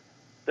forget,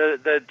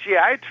 the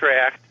GI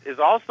tract is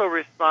also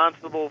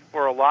responsible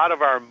for a lot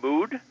of our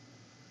mood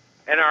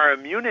and our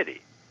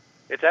immunity.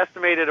 It's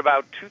estimated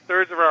about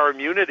 2/3 of our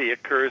immunity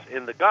occurs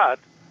in the gut.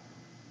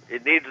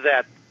 It needs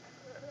that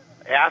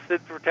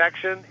acid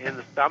protection in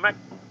the stomach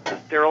to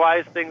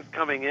sterilize things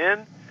coming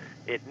in.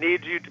 It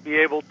needs you to be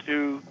able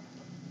to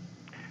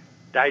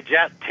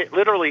digest,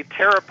 literally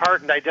tear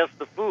apart and digest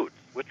the foods,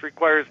 which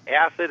requires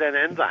acid and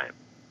enzymes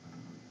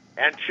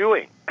and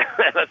chewing.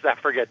 Let's not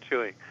forget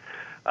chewing.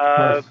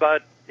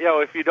 But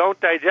if you don't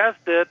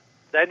digest it,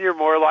 then you're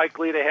more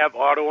likely to have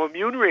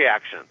autoimmune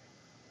reactions.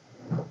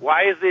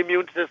 Why is the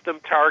immune system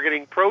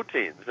targeting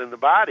proteins in the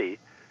body?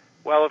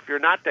 Well, if you're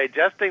not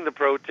digesting the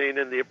protein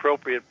in the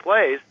appropriate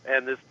place,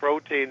 and this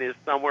protein is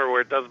somewhere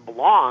where it doesn't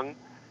belong,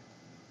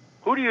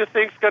 who do you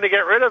think's going to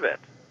get rid of it?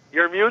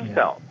 Your immune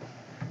cells.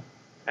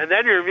 And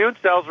then your immune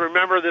cells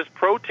remember this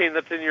protein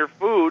that's in your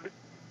food.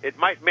 It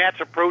might match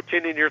a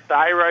protein in your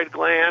thyroid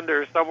gland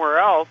or somewhere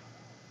else,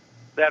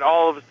 that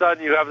all of a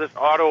sudden you have this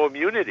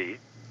autoimmunity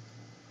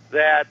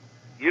that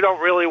you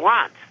don't really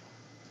want.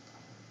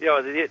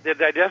 The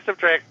digestive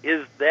tract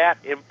is that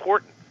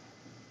important.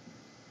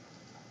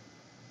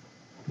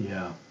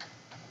 Yeah.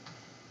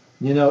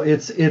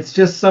 It's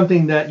just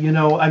something that,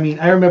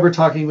 I remember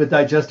talking with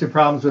digestive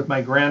problems with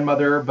my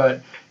grandmother,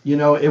 but,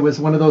 it was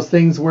one of those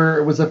things where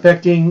it was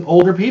affecting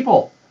older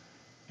people.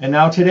 And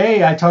now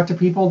today I talk to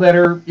people that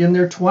are in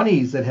their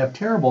 20s that have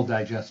terrible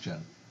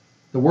digestion.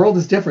 The world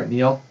is different,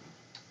 Neil.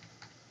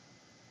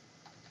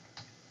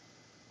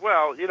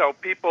 Well,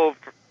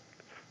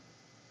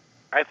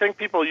 I think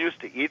people used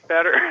to eat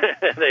better.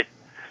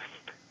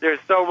 There's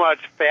so much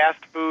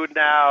fast food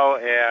now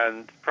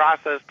and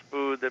processed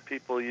food that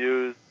people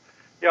use.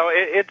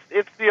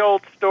 It's the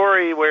old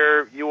story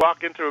where you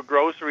walk into a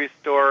grocery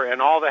store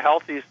and all the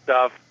healthy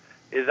stuff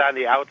is on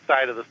the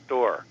outside of the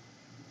store.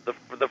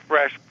 The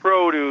fresh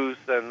produce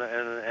and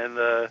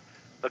the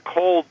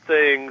cold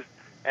things,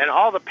 and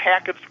all the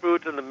packaged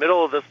foods in the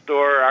middle of the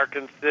store are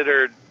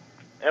considered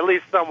at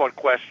least somewhat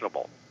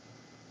questionable.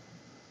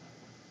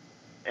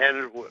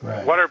 And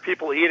what are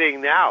people eating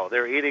now?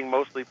 They're eating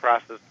mostly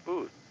processed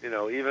foods. You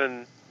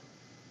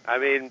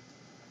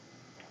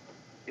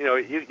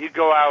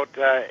go out,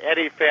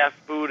 any fast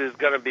food is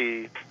going to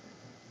be,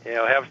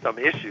 have some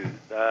issues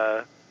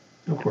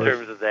in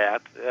terms of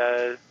that.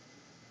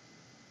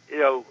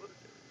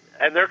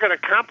 And they're going to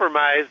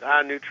compromise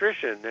on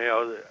nutrition.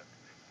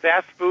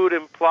 Fast food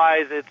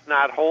implies it's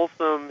not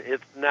wholesome,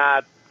 it's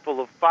not full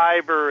of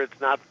fiber, it's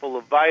not full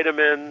of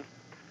vitamins.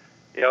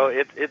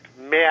 It's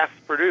mass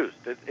produced.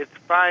 It's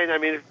fine.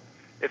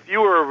 If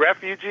you were a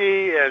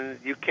refugee and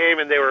you came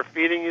and they were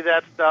feeding you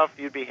that stuff,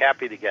 you'd be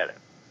happy to get it.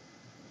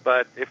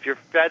 But if you're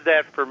fed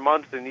that for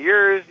months and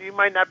years, you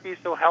might not be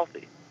so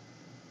healthy.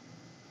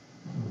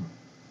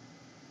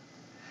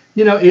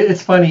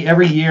 It's funny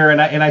every year,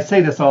 and I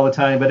say this all the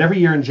time, but every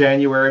year in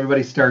January,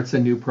 everybody starts a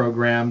new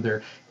program.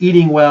 They're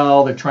eating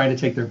well, they're trying to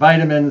take their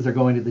vitamins, they're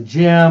going to the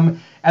gym.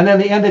 And then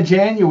the end of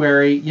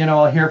January,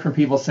 I'll hear from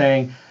people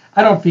saying,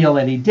 I don't feel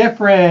any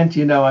different.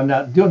 I'm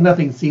not doing,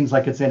 nothing seems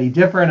like it's any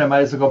different. I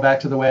might as well go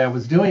back to the way I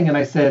was doing. And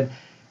I said,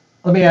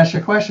 let me ask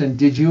you a question.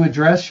 Did you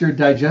address your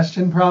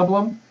digestion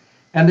problem?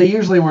 And they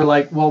usually were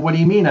like, well, what do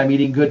you mean? I'm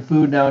eating good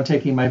food now and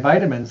taking my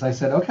vitamins. I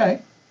said,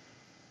 okay.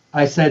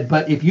 I said,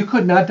 but if you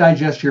could not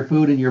digest your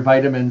food and your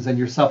vitamins and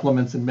your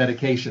supplements and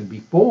medication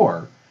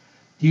before,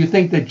 do you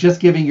think that just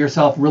giving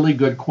yourself really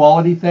good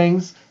quality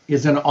things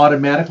is going to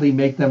automatically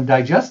make them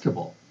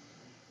digestible?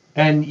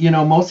 And,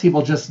 most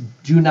people just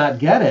do not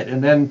get it.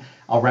 And then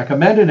I'll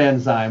recommend an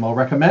enzyme. I'll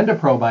recommend a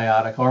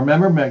probiotic. I'll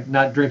remember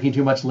not drinking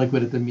too much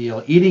liquid at the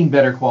meal, eating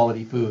better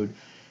quality food.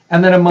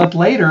 And then a month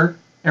later,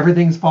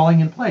 everything's falling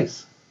in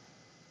place.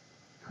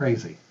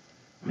 Crazy.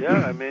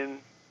 Yeah, and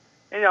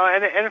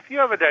if you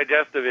have a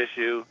digestive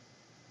issue,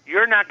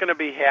 you're not going to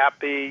be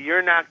happy.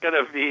 You're not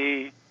going to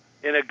be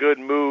in a good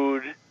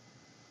mood.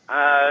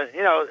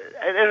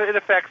 It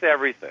affects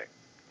everything.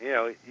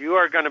 You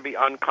are going to be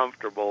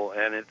uncomfortable,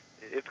 and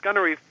it's going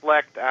to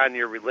reflect on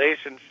your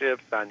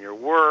relationships, on your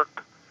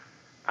work,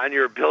 on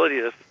your ability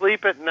to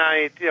sleep at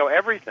night,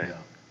 everything.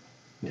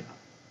 Yeah.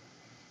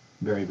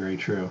 Very, very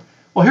true.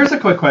 Well, here's a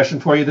quick question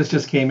for you. This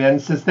just came in.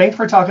 It says, thanks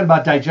for talking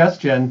about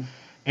digestion,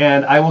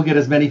 and I will get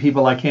as many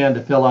people I can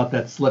to fill out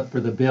that slip for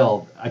the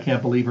bill. I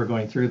can't believe we're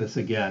going through this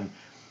again.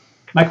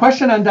 My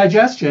question on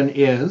digestion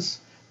is,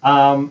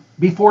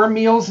 before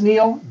meals,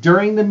 Neil,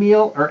 during the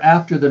meal, or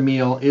after the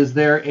meal, is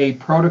there a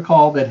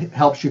protocol that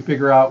helps you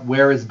figure out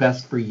where is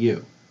best for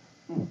you?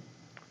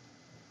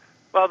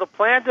 Well, the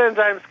plant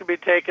enzymes can be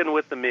taken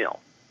with the meal.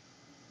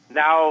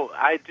 Now,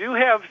 I do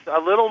have a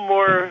little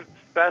more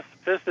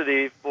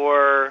specificity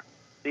for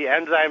the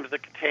enzymes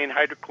that contain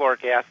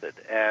hydrochloric acid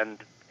and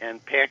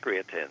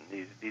pancreatin,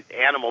 these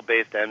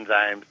animal-based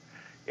enzymes.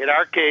 In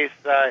our case,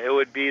 it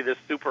would be the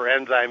super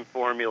enzyme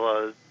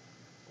formulas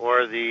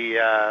or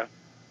the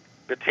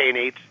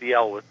betaine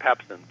HCl with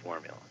pepsin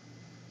formula.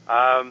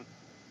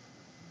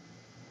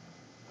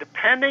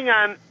 depending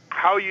on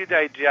how you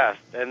digest,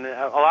 and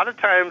a lot of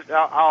times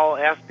I'll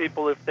ask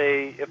people if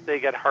they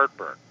get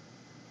heartburn.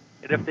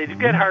 And if they do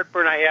get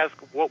heartburn, I ask,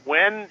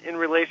 when in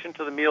relation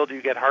to the meal do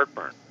you get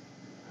heartburn?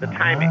 The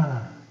timing.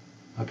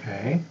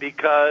 Okay.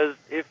 Because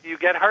if you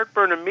get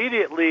heartburn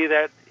immediately,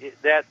 that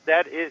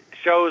it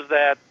shows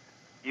that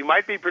you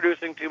might be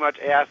producing too much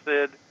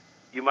acid.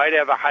 You might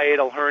have a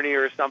hiatal hernia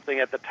or something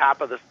at the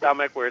top of the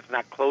stomach where it's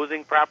not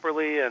closing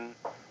properly, and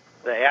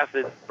the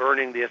acid's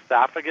burning the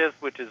esophagus,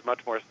 which is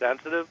much more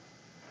sensitive.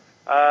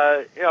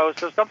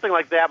 So something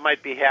like that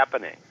might be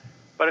happening.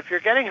 But if you're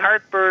getting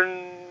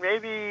heartburn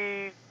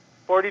maybe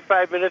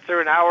 45 minutes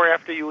or an hour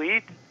after you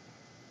eat,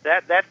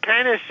 that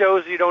kind of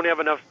shows you don't have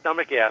enough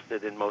stomach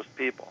acid in most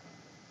people.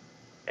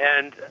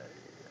 And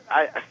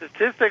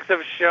statistics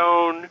have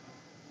shown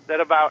that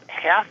about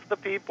half the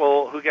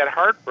people who get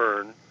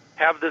heartburn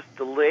have this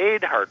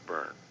delayed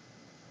heartburn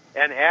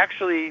and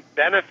actually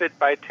benefit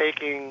by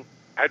taking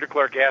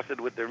hydrochloric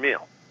acid with their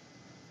meal.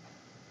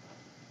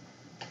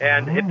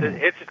 And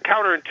it's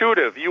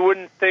counterintuitive. You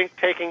wouldn't think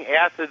taking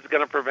acid is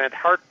going to prevent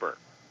heartburn.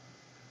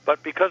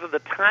 But because of the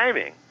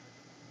timing,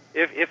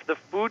 if the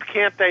food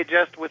can't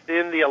digest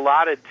within the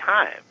allotted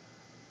time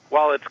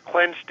while it's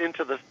clenched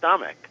into the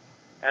stomach,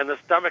 and the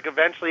stomach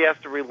eventually has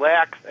to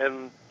relax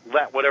and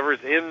let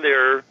whatever's in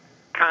there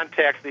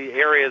contact the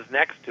areas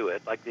next to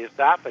it, like the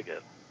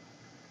esophagus,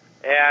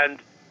 and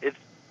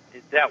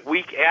that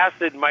weak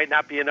acid might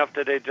not be enough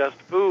to digest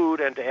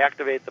food and to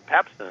activate the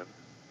pepsin,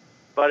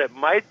 but it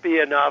might be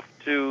enough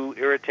to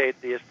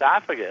irritate the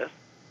esophagus.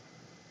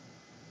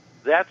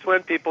 That's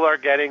when people are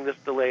getting this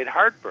delayed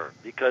heartburn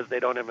because they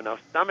don't have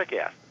enough stomach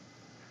acid.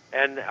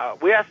 And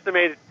we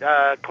estimate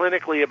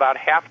clinically about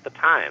half the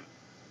time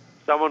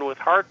someone with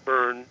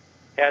heartburn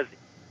has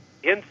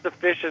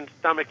insufficient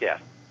stomach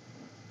acid,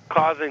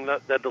 causing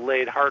the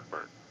delayed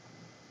heartburn.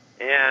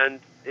 And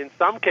in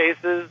some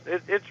cases,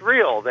 it's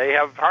real. They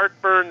have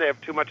heartburn, they have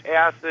too much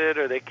acid,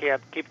 or they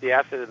can't keep the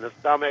acid in the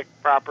stomach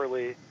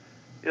properly.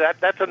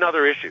 That's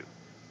another issue.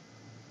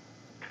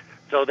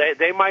 So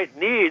they might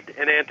need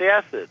an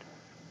antacid.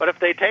 But if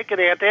they take an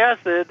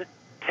antacid,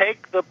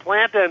 take the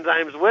plant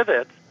enzymes with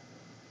it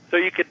so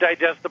you could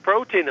digest the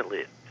protein at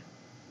least.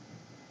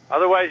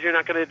 Otherwise, you're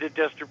not going to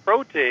digest your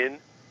protein.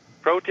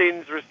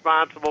 Protein's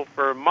responsible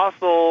for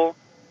muscle.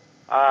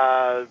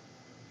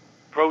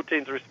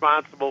 Protein's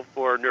responsible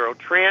for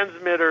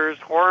neurotransmitters,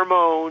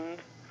 hormones,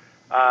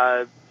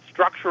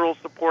 structural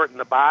support in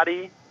the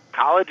body.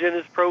 Collagen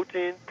is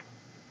protein.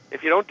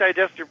 If you don't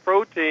digest your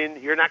protein,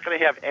 you're not going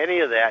to have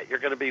any of that. You're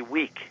going to be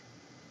weak.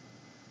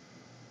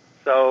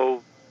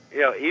 So,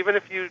 even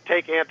if you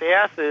take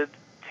antacids,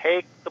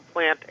 take the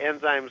plant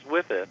enzymes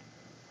with it.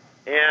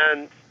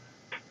 And,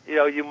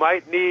 you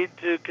might need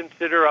to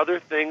consider other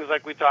things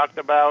like we talked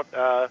about.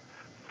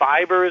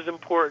 Fiber is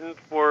important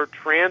for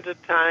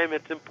transit time.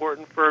 It's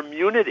important for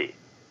immunity.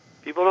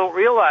 People don't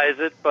realize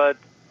it, but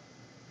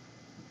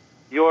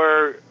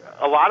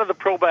a lot of the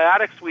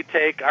probiotics we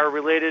take are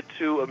related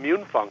to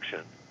immune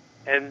function.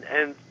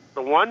 And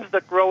the ones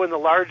that grow in the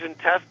large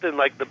intestine,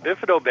 like the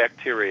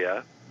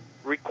bifidobacteria,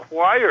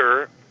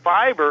 require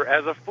fiber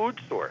as a food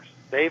source.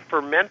 They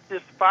ferment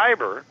this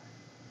fiber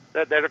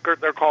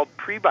they're called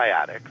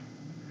prebiotics.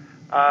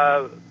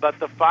 But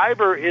the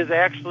fiber is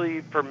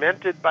actually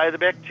fermented by the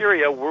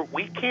bacteria.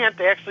 We can't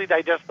actually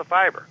digest the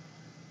fiber.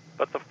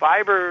 But the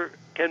fiber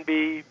can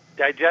be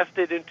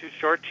digested into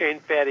short-chain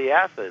fatty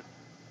acids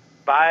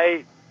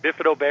by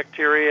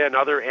bifidobacteria and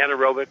other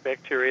anaerobic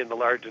bacteria in the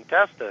large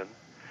intestine.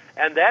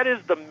 And that is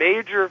the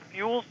major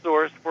fuel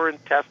source for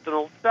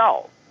intestinal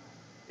cells.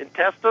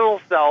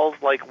 Intestinal cells,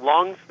 like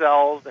lung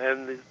cells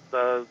and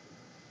the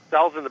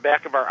cells in the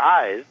back of our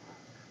eyes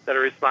that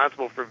are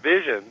responsible for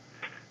vision,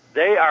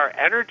 they are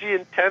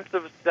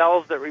energy-intensive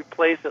cells that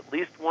replace at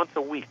least once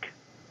a week.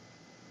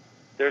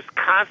 There's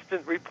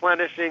constant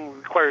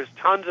replenishing, requires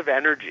tons of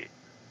energy.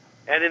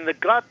 And in the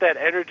gut, that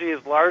energy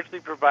is largely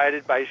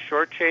provided by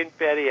short-chain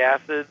fatty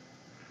acids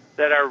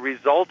that are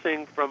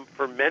resulting from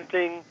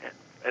fermenting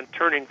and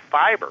turning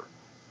fiber.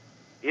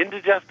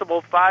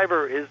 Indigestible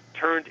fiber is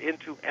turned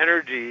into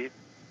energy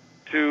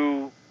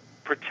to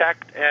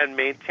protect and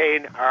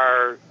maintain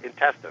our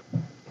intestine.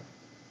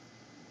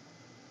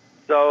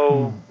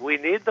 So we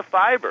need the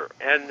fiber,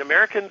 and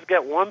Americans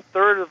get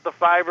 1/3 of the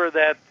fiber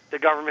that the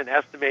government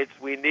estimates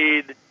we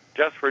need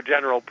just for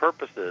general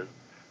purposes.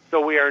 So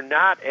we are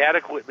not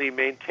adequately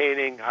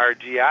maintaining our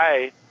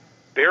GI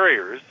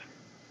barriers,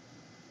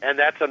 and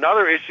that's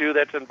another issue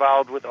that's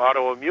involved with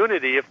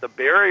autoimmunity. If the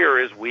barrier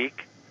is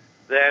weak,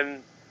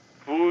 then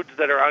foods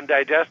that are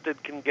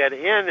undigested can get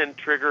in and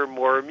trigger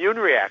more immune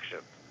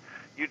reactions.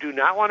 You do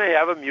not want to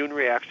have immune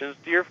reactions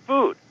to your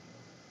food.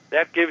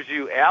 That gives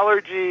you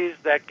allergies,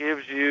 that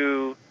gives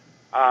you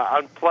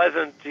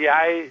unpleasant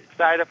GI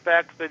side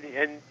effects,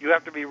 and you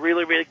have to be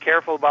really, really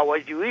careful about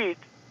what you eat,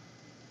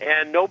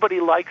 and nobody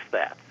likes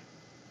that.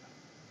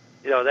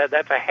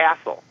 That's a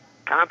hassle,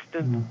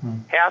 constant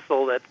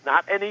hassle that's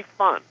not any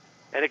fun,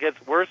 and it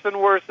gets worse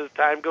and worse as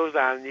time goes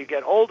on and you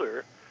get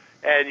older.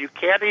 and you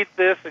can't eat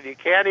this and you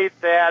can't eat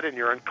that, and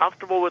you're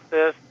uncomfortable with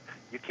this.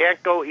 You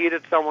can't go eat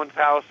at someone's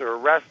house or a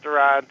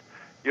restaurant.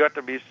 You have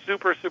to be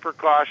super, super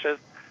cautious.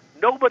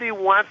 Nobody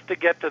wants to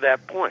get to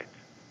that point.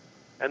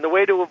 And the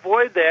way to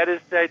avoid that is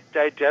to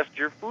digest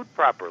your food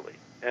properly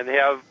and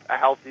have a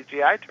healthy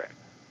GI tract.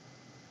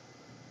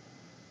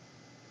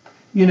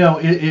 You know,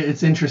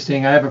 it's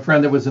interesting. I have a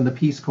friend that was in the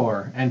Peace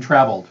Corps and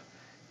traveled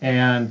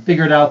and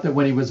figured out that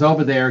when he was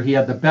over there, he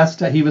had the best.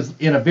 He was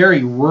in a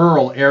very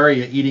rural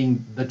area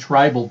eating the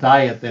tribal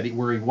diet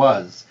where he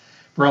was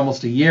for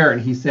almost a year.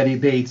 And he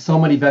said they ate so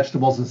many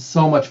vegetables and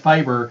so much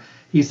fiber.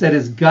 He said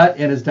his gut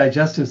and his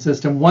digestive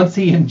system, once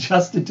he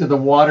adjusted to the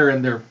water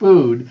in their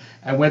food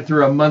and went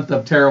through a month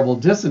of terrible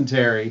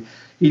dysentery,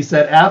 he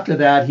said after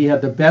that he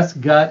had the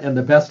best gut and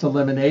the best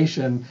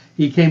elimination.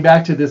 He came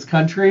back to this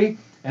country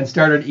and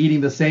started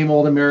eating the same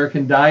old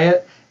American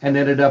diet and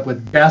ended up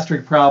with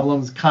gastric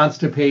problems,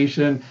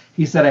 constipation.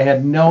 He said, I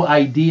had no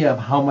idea of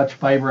how much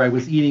fiber I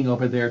was eating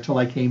over there till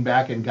I came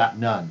back and got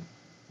none.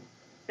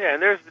 Yeah,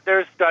 and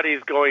there's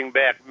studies going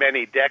back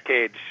many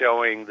decades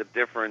showing the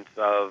difference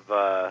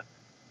of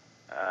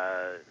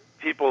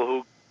people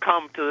who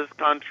come to this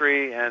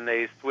country and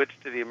they switch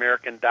to the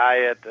American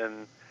diet,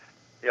 and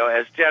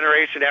as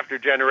generation after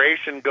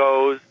generation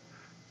goes,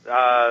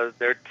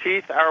 their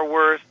teeth are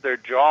worse, their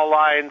jaw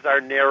lines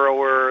are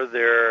narrower,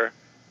 their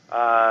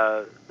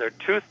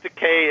tooth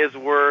decay is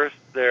worse,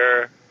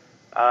 their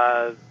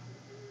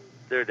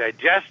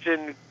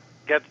digestion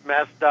gets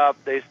messed up,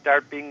 they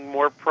start being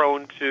more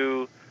prone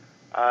to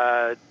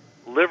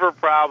liver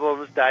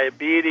problems,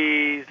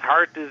 diabetes,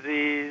 heart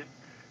disease.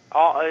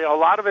 A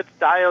lot of it's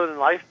diet and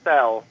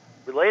lifestyle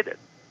related,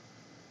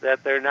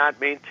 that they're not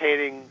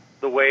maintaining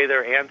the way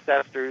their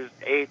ancestors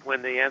ate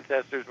when the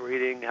ancestors were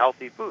eating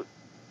healthy food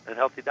and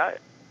healthy diet.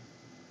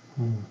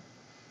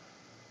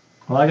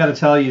 Well, I got to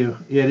tell you,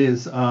 it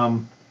is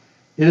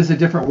a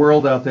different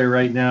world out there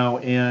right now,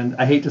 and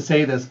I hate to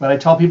say this, but I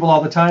tell people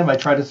all the time, I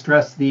try to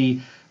stress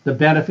the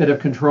benefit of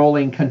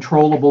controlling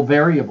controllable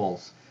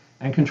variables.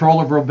 And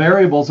controllable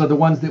variables are the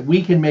ones that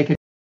we can make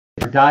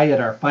our diet,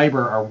 our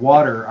fiber, our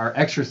water, our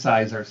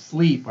exercise, our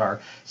sleep,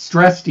 our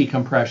stress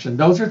decompression.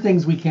 Those are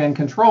things we can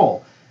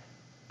control.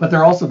 But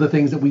they're also the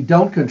things that we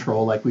don't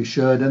control like we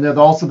should, and they're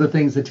also the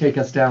things that take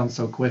us down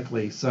so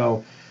quickly.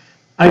 So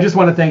I just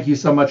want to thank you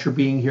so much for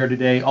being here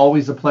today.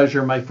 Always a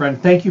pleasure, my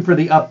friend. Thank you for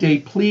the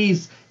update.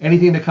 Please,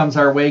 anything that comes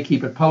our way,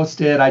 keep it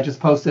posted. I just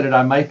posted it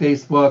on my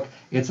Facebook.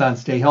 It's on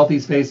Stay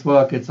Healthy's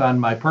Facebook. It's on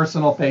my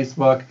personal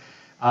Facebook.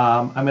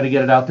 I'm going to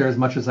get it out there as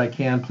much as I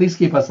can. Please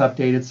keep us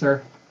updated,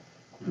 sir.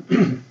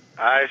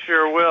 I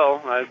sure will.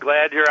 I'm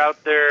glad you're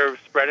out there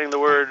spreading the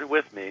word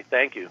with me.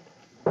 Thank you.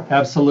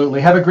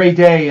 Absolutely. Have a great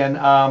day,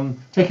 and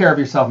take care of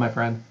yourself, my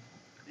friend.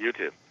 You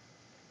too.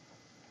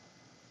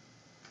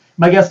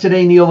 My guest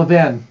today, Neil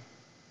Levin.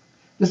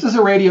 This is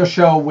a radio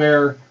show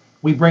where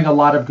we bring a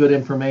lot of good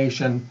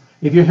information.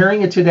 If you're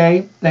hearing it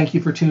today, thank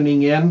you for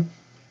tuning in.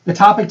 The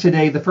topic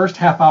today, the first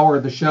half hour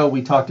of the show,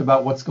 we talked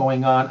about what's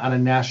going on a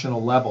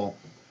national level.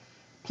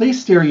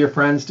 Please steer your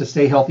friends to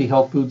Stay Healthy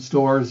Health Food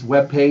Store's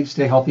webpage,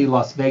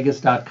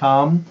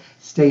 stayhealthylasvegas.com,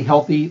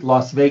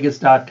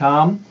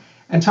 stayhealthylasvegas.com,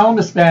 and tell them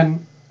to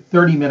spend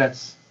 30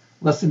 minutes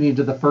listening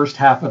to the first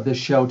half of this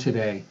show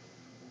today,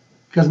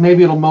 because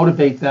maybe it'll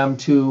motivate them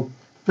to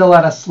fill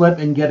out a slip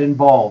and get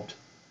involved.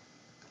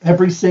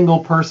 Every single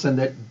person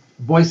that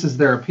voices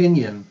their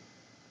opinion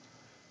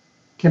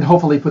can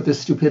hopefully put this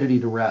stupidity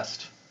to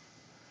rest.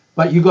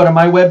 But you go to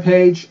my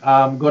webpage,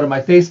 go to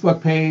my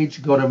Facebook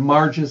page, go to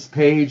Marge's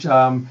page,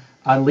 on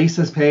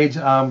Lisa's page,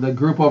 the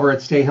group over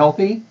at Stay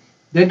Healthy.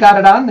 They've got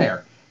it on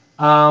there.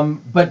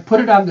 But put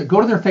it on,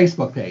 go to their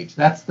Facebook page.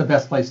 That's the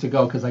best place to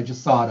go because I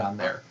just saw it on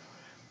there.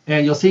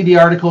 And you'll see the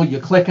article, you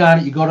click on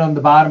it, you go down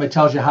the bottom, it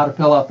tells you how to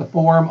fill out the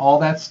form, all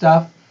that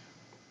stuff.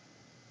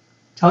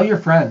 Tell your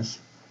friends.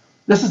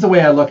 This is the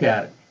way I look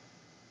at it.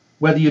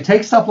 Whether you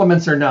take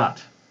supplements or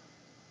not,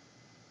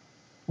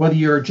 whether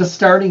you're just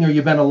starting or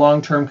you've been a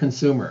long-term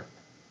consumer,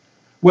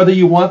 whether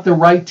you want the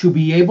right to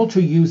be able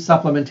to use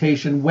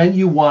supplementation when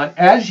you want,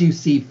 as you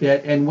see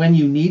fit, and when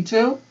you need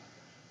to,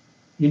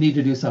 you need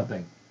to do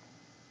something.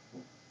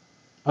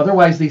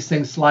 Otherwise, these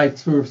things slide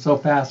through so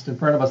fast in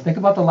front of us. Think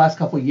about the last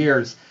couple of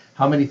years,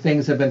 how many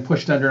things have been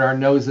pushed under our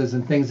noses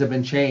and things have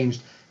been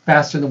changed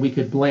faster than we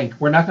could blink.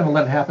 We're not going to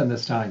let it happen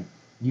this time.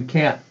 You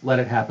can't let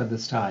it happen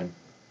this time.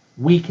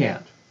 We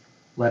can't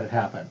let it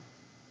happen.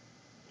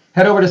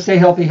 Head over to Stay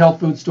Healthy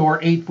Health Food Store,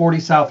 840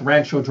 South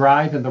Rancho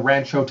Drive in the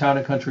Rancho Town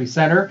and Country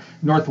Center,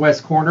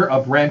 northwest corner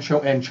of Rancho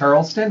and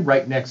Charleston,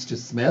 right next to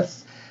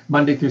Smith's.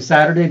 Monday through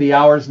Saturday, the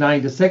hours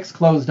 9 to 6,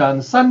 closed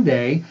on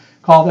Sunday.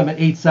 Call them at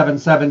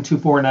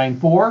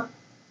 877-2494,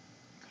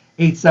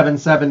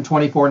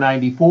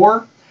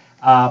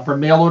 877-2494. For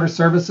mail order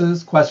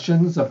services,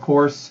 questions, of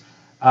course,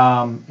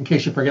 in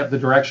case you forget the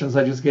directions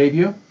I just gave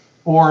you,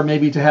 or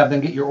maybe to have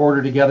them get your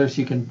order together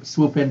so you can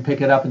swoop in,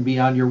 pick it up, and be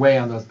on your way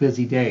on those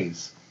busy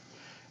days.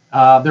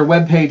 Their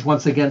webpage,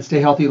 once again,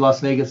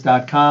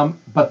 stayhealthylasvegas.com,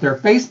 but their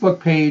Facebook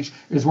page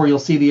is where you'll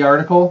see the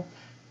article.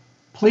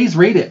 Please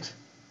read it.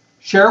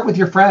 Share it with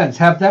your friends.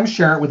 Have them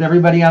share it with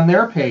everybody on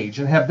their page,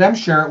 and have them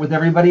share it with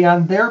everybody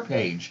on their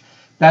page.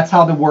 That's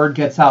how the word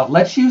gets out.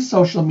 Let's use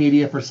social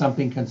media for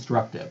something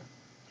constructive.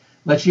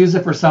 Let's use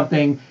it for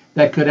something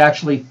that could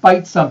actually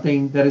fight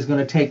something that is going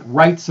to take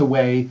rights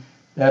away,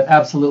 that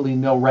absolutely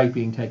no right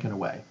being taken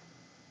away.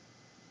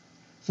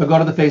 So go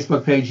to the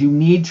Facebook page. You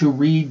need to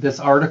read this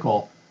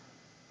article.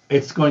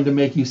 It's going to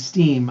make you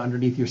steam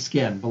underneath your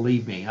skin.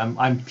 Believe me,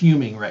 I'm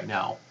fuming right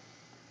now.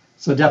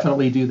 So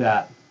definitely do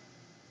that.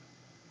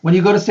 When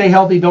you go to Stay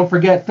Healthy, don't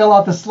forget, fill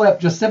out the slip.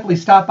 Just simply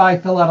stop by,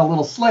 fill out a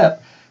little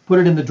slip, put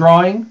it in the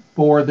drawing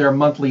for their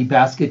monthly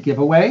basket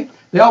giveaway.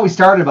 They always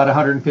start at about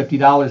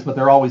 $150, but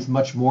they're always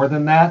much more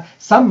than that.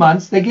 Some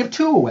months they give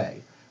 2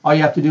 away. All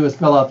you have to do is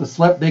fill out the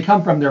slip. They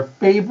come from their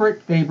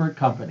favorite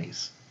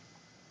companies.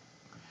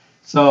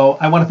 So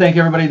I want to thank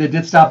everybody that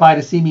did stop by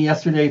to see me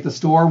yesterday at the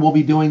store. We'll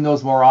be doing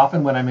those more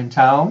often when I'm in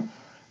town.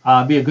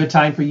 Be a good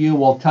time for you.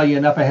 We'll tell you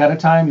enough ahead of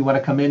time. You want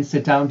to come in,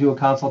 sit down, do a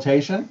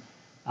consultation.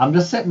 I'm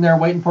just sitting there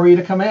waiting for you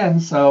to come in.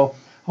 So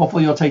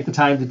hopefully you'll take the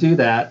time to do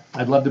that.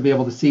 I'd love to be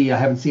able to see you. I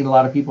haven't seen a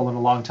lot of people in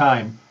a long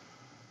time.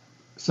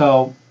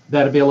 So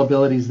that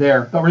availability is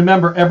there. But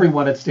remember,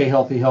 everyone at Stay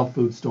Healthy Health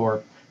Food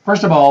Store,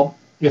 first of all,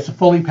 it's a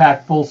fully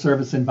packed,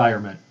 full-service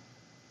environment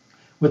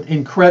with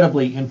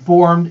incredibly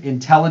informed,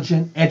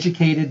 intelligent,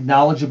 educated,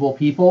 knowledgeable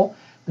people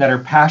that are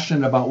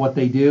passionate about what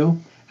they do,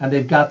 and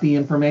they've got the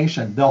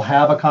information. They'll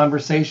have a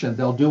conversation.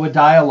 They'll do a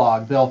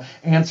dialogue. They'll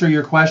answer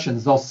your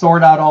questions. They'll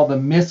sort out all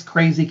the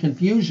crazy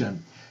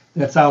confusion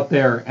that's out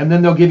there, and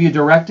then they'll give you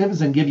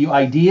directives and give you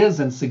ideas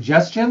and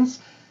suggestions,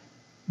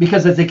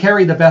 because as they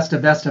carry the best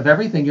of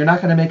everything, you're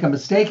not going to make a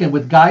mistake, and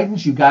with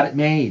guidance, you got it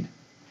made.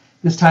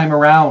 This time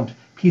around,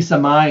 peace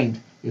of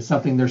mind is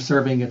something they're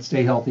serving at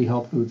Stay Healthy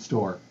Health Food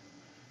Store.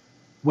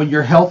 When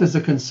your health is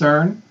a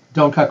concern,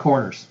 don't cut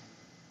corners.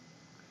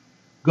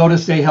 Go to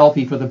Stay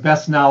Healthy for the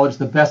best knowledge,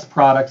 the best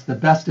products, the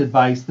best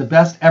advice, the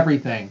best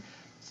everything.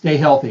 Stay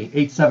Healthy,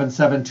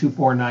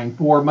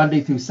 877-2494,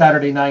 Monday through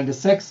Saturday, 9 to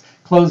 6,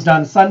 closed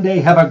on Sunday.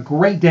 Have a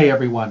great day,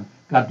 everyone.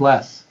 God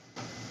bless.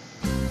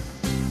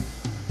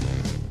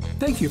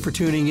 Thank you for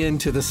tuning in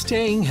to the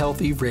Staying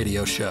Healthy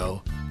radio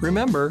show.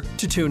 Remember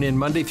to tune in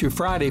Monday through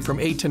Friday from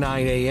 8 to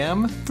 9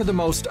 a.m. for the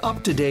most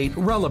up-to-date,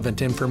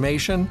 relevant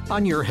information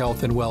on your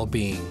health and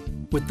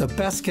well-being, with the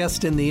best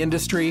guest in the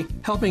industry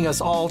helping us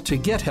all to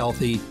get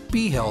healthy,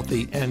 be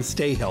healthy, and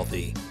stay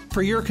healthy.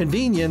 For your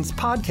convenience,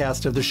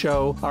 podcasts of the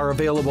show are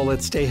available at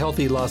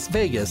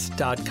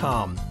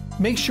StayHealthyLasVegas.com.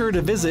 Make sure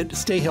to visit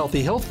Stay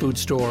Healthy Health Food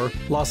Store,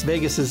 Las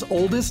Vegas's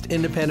oldest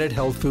independent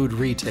health food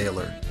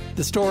retailer.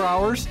 The store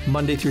hours,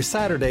 Monday through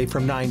Saturday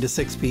from 9 to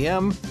 6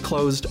 p.m.,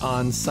 closed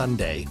on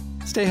Sunday.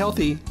 Stay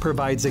Healthy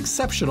provides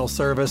exceptional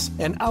service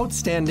and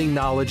outstanding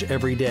knowledge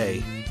every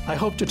day. I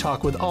hope to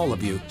talk with all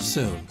of you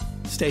soon.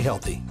 Stay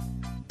healthy.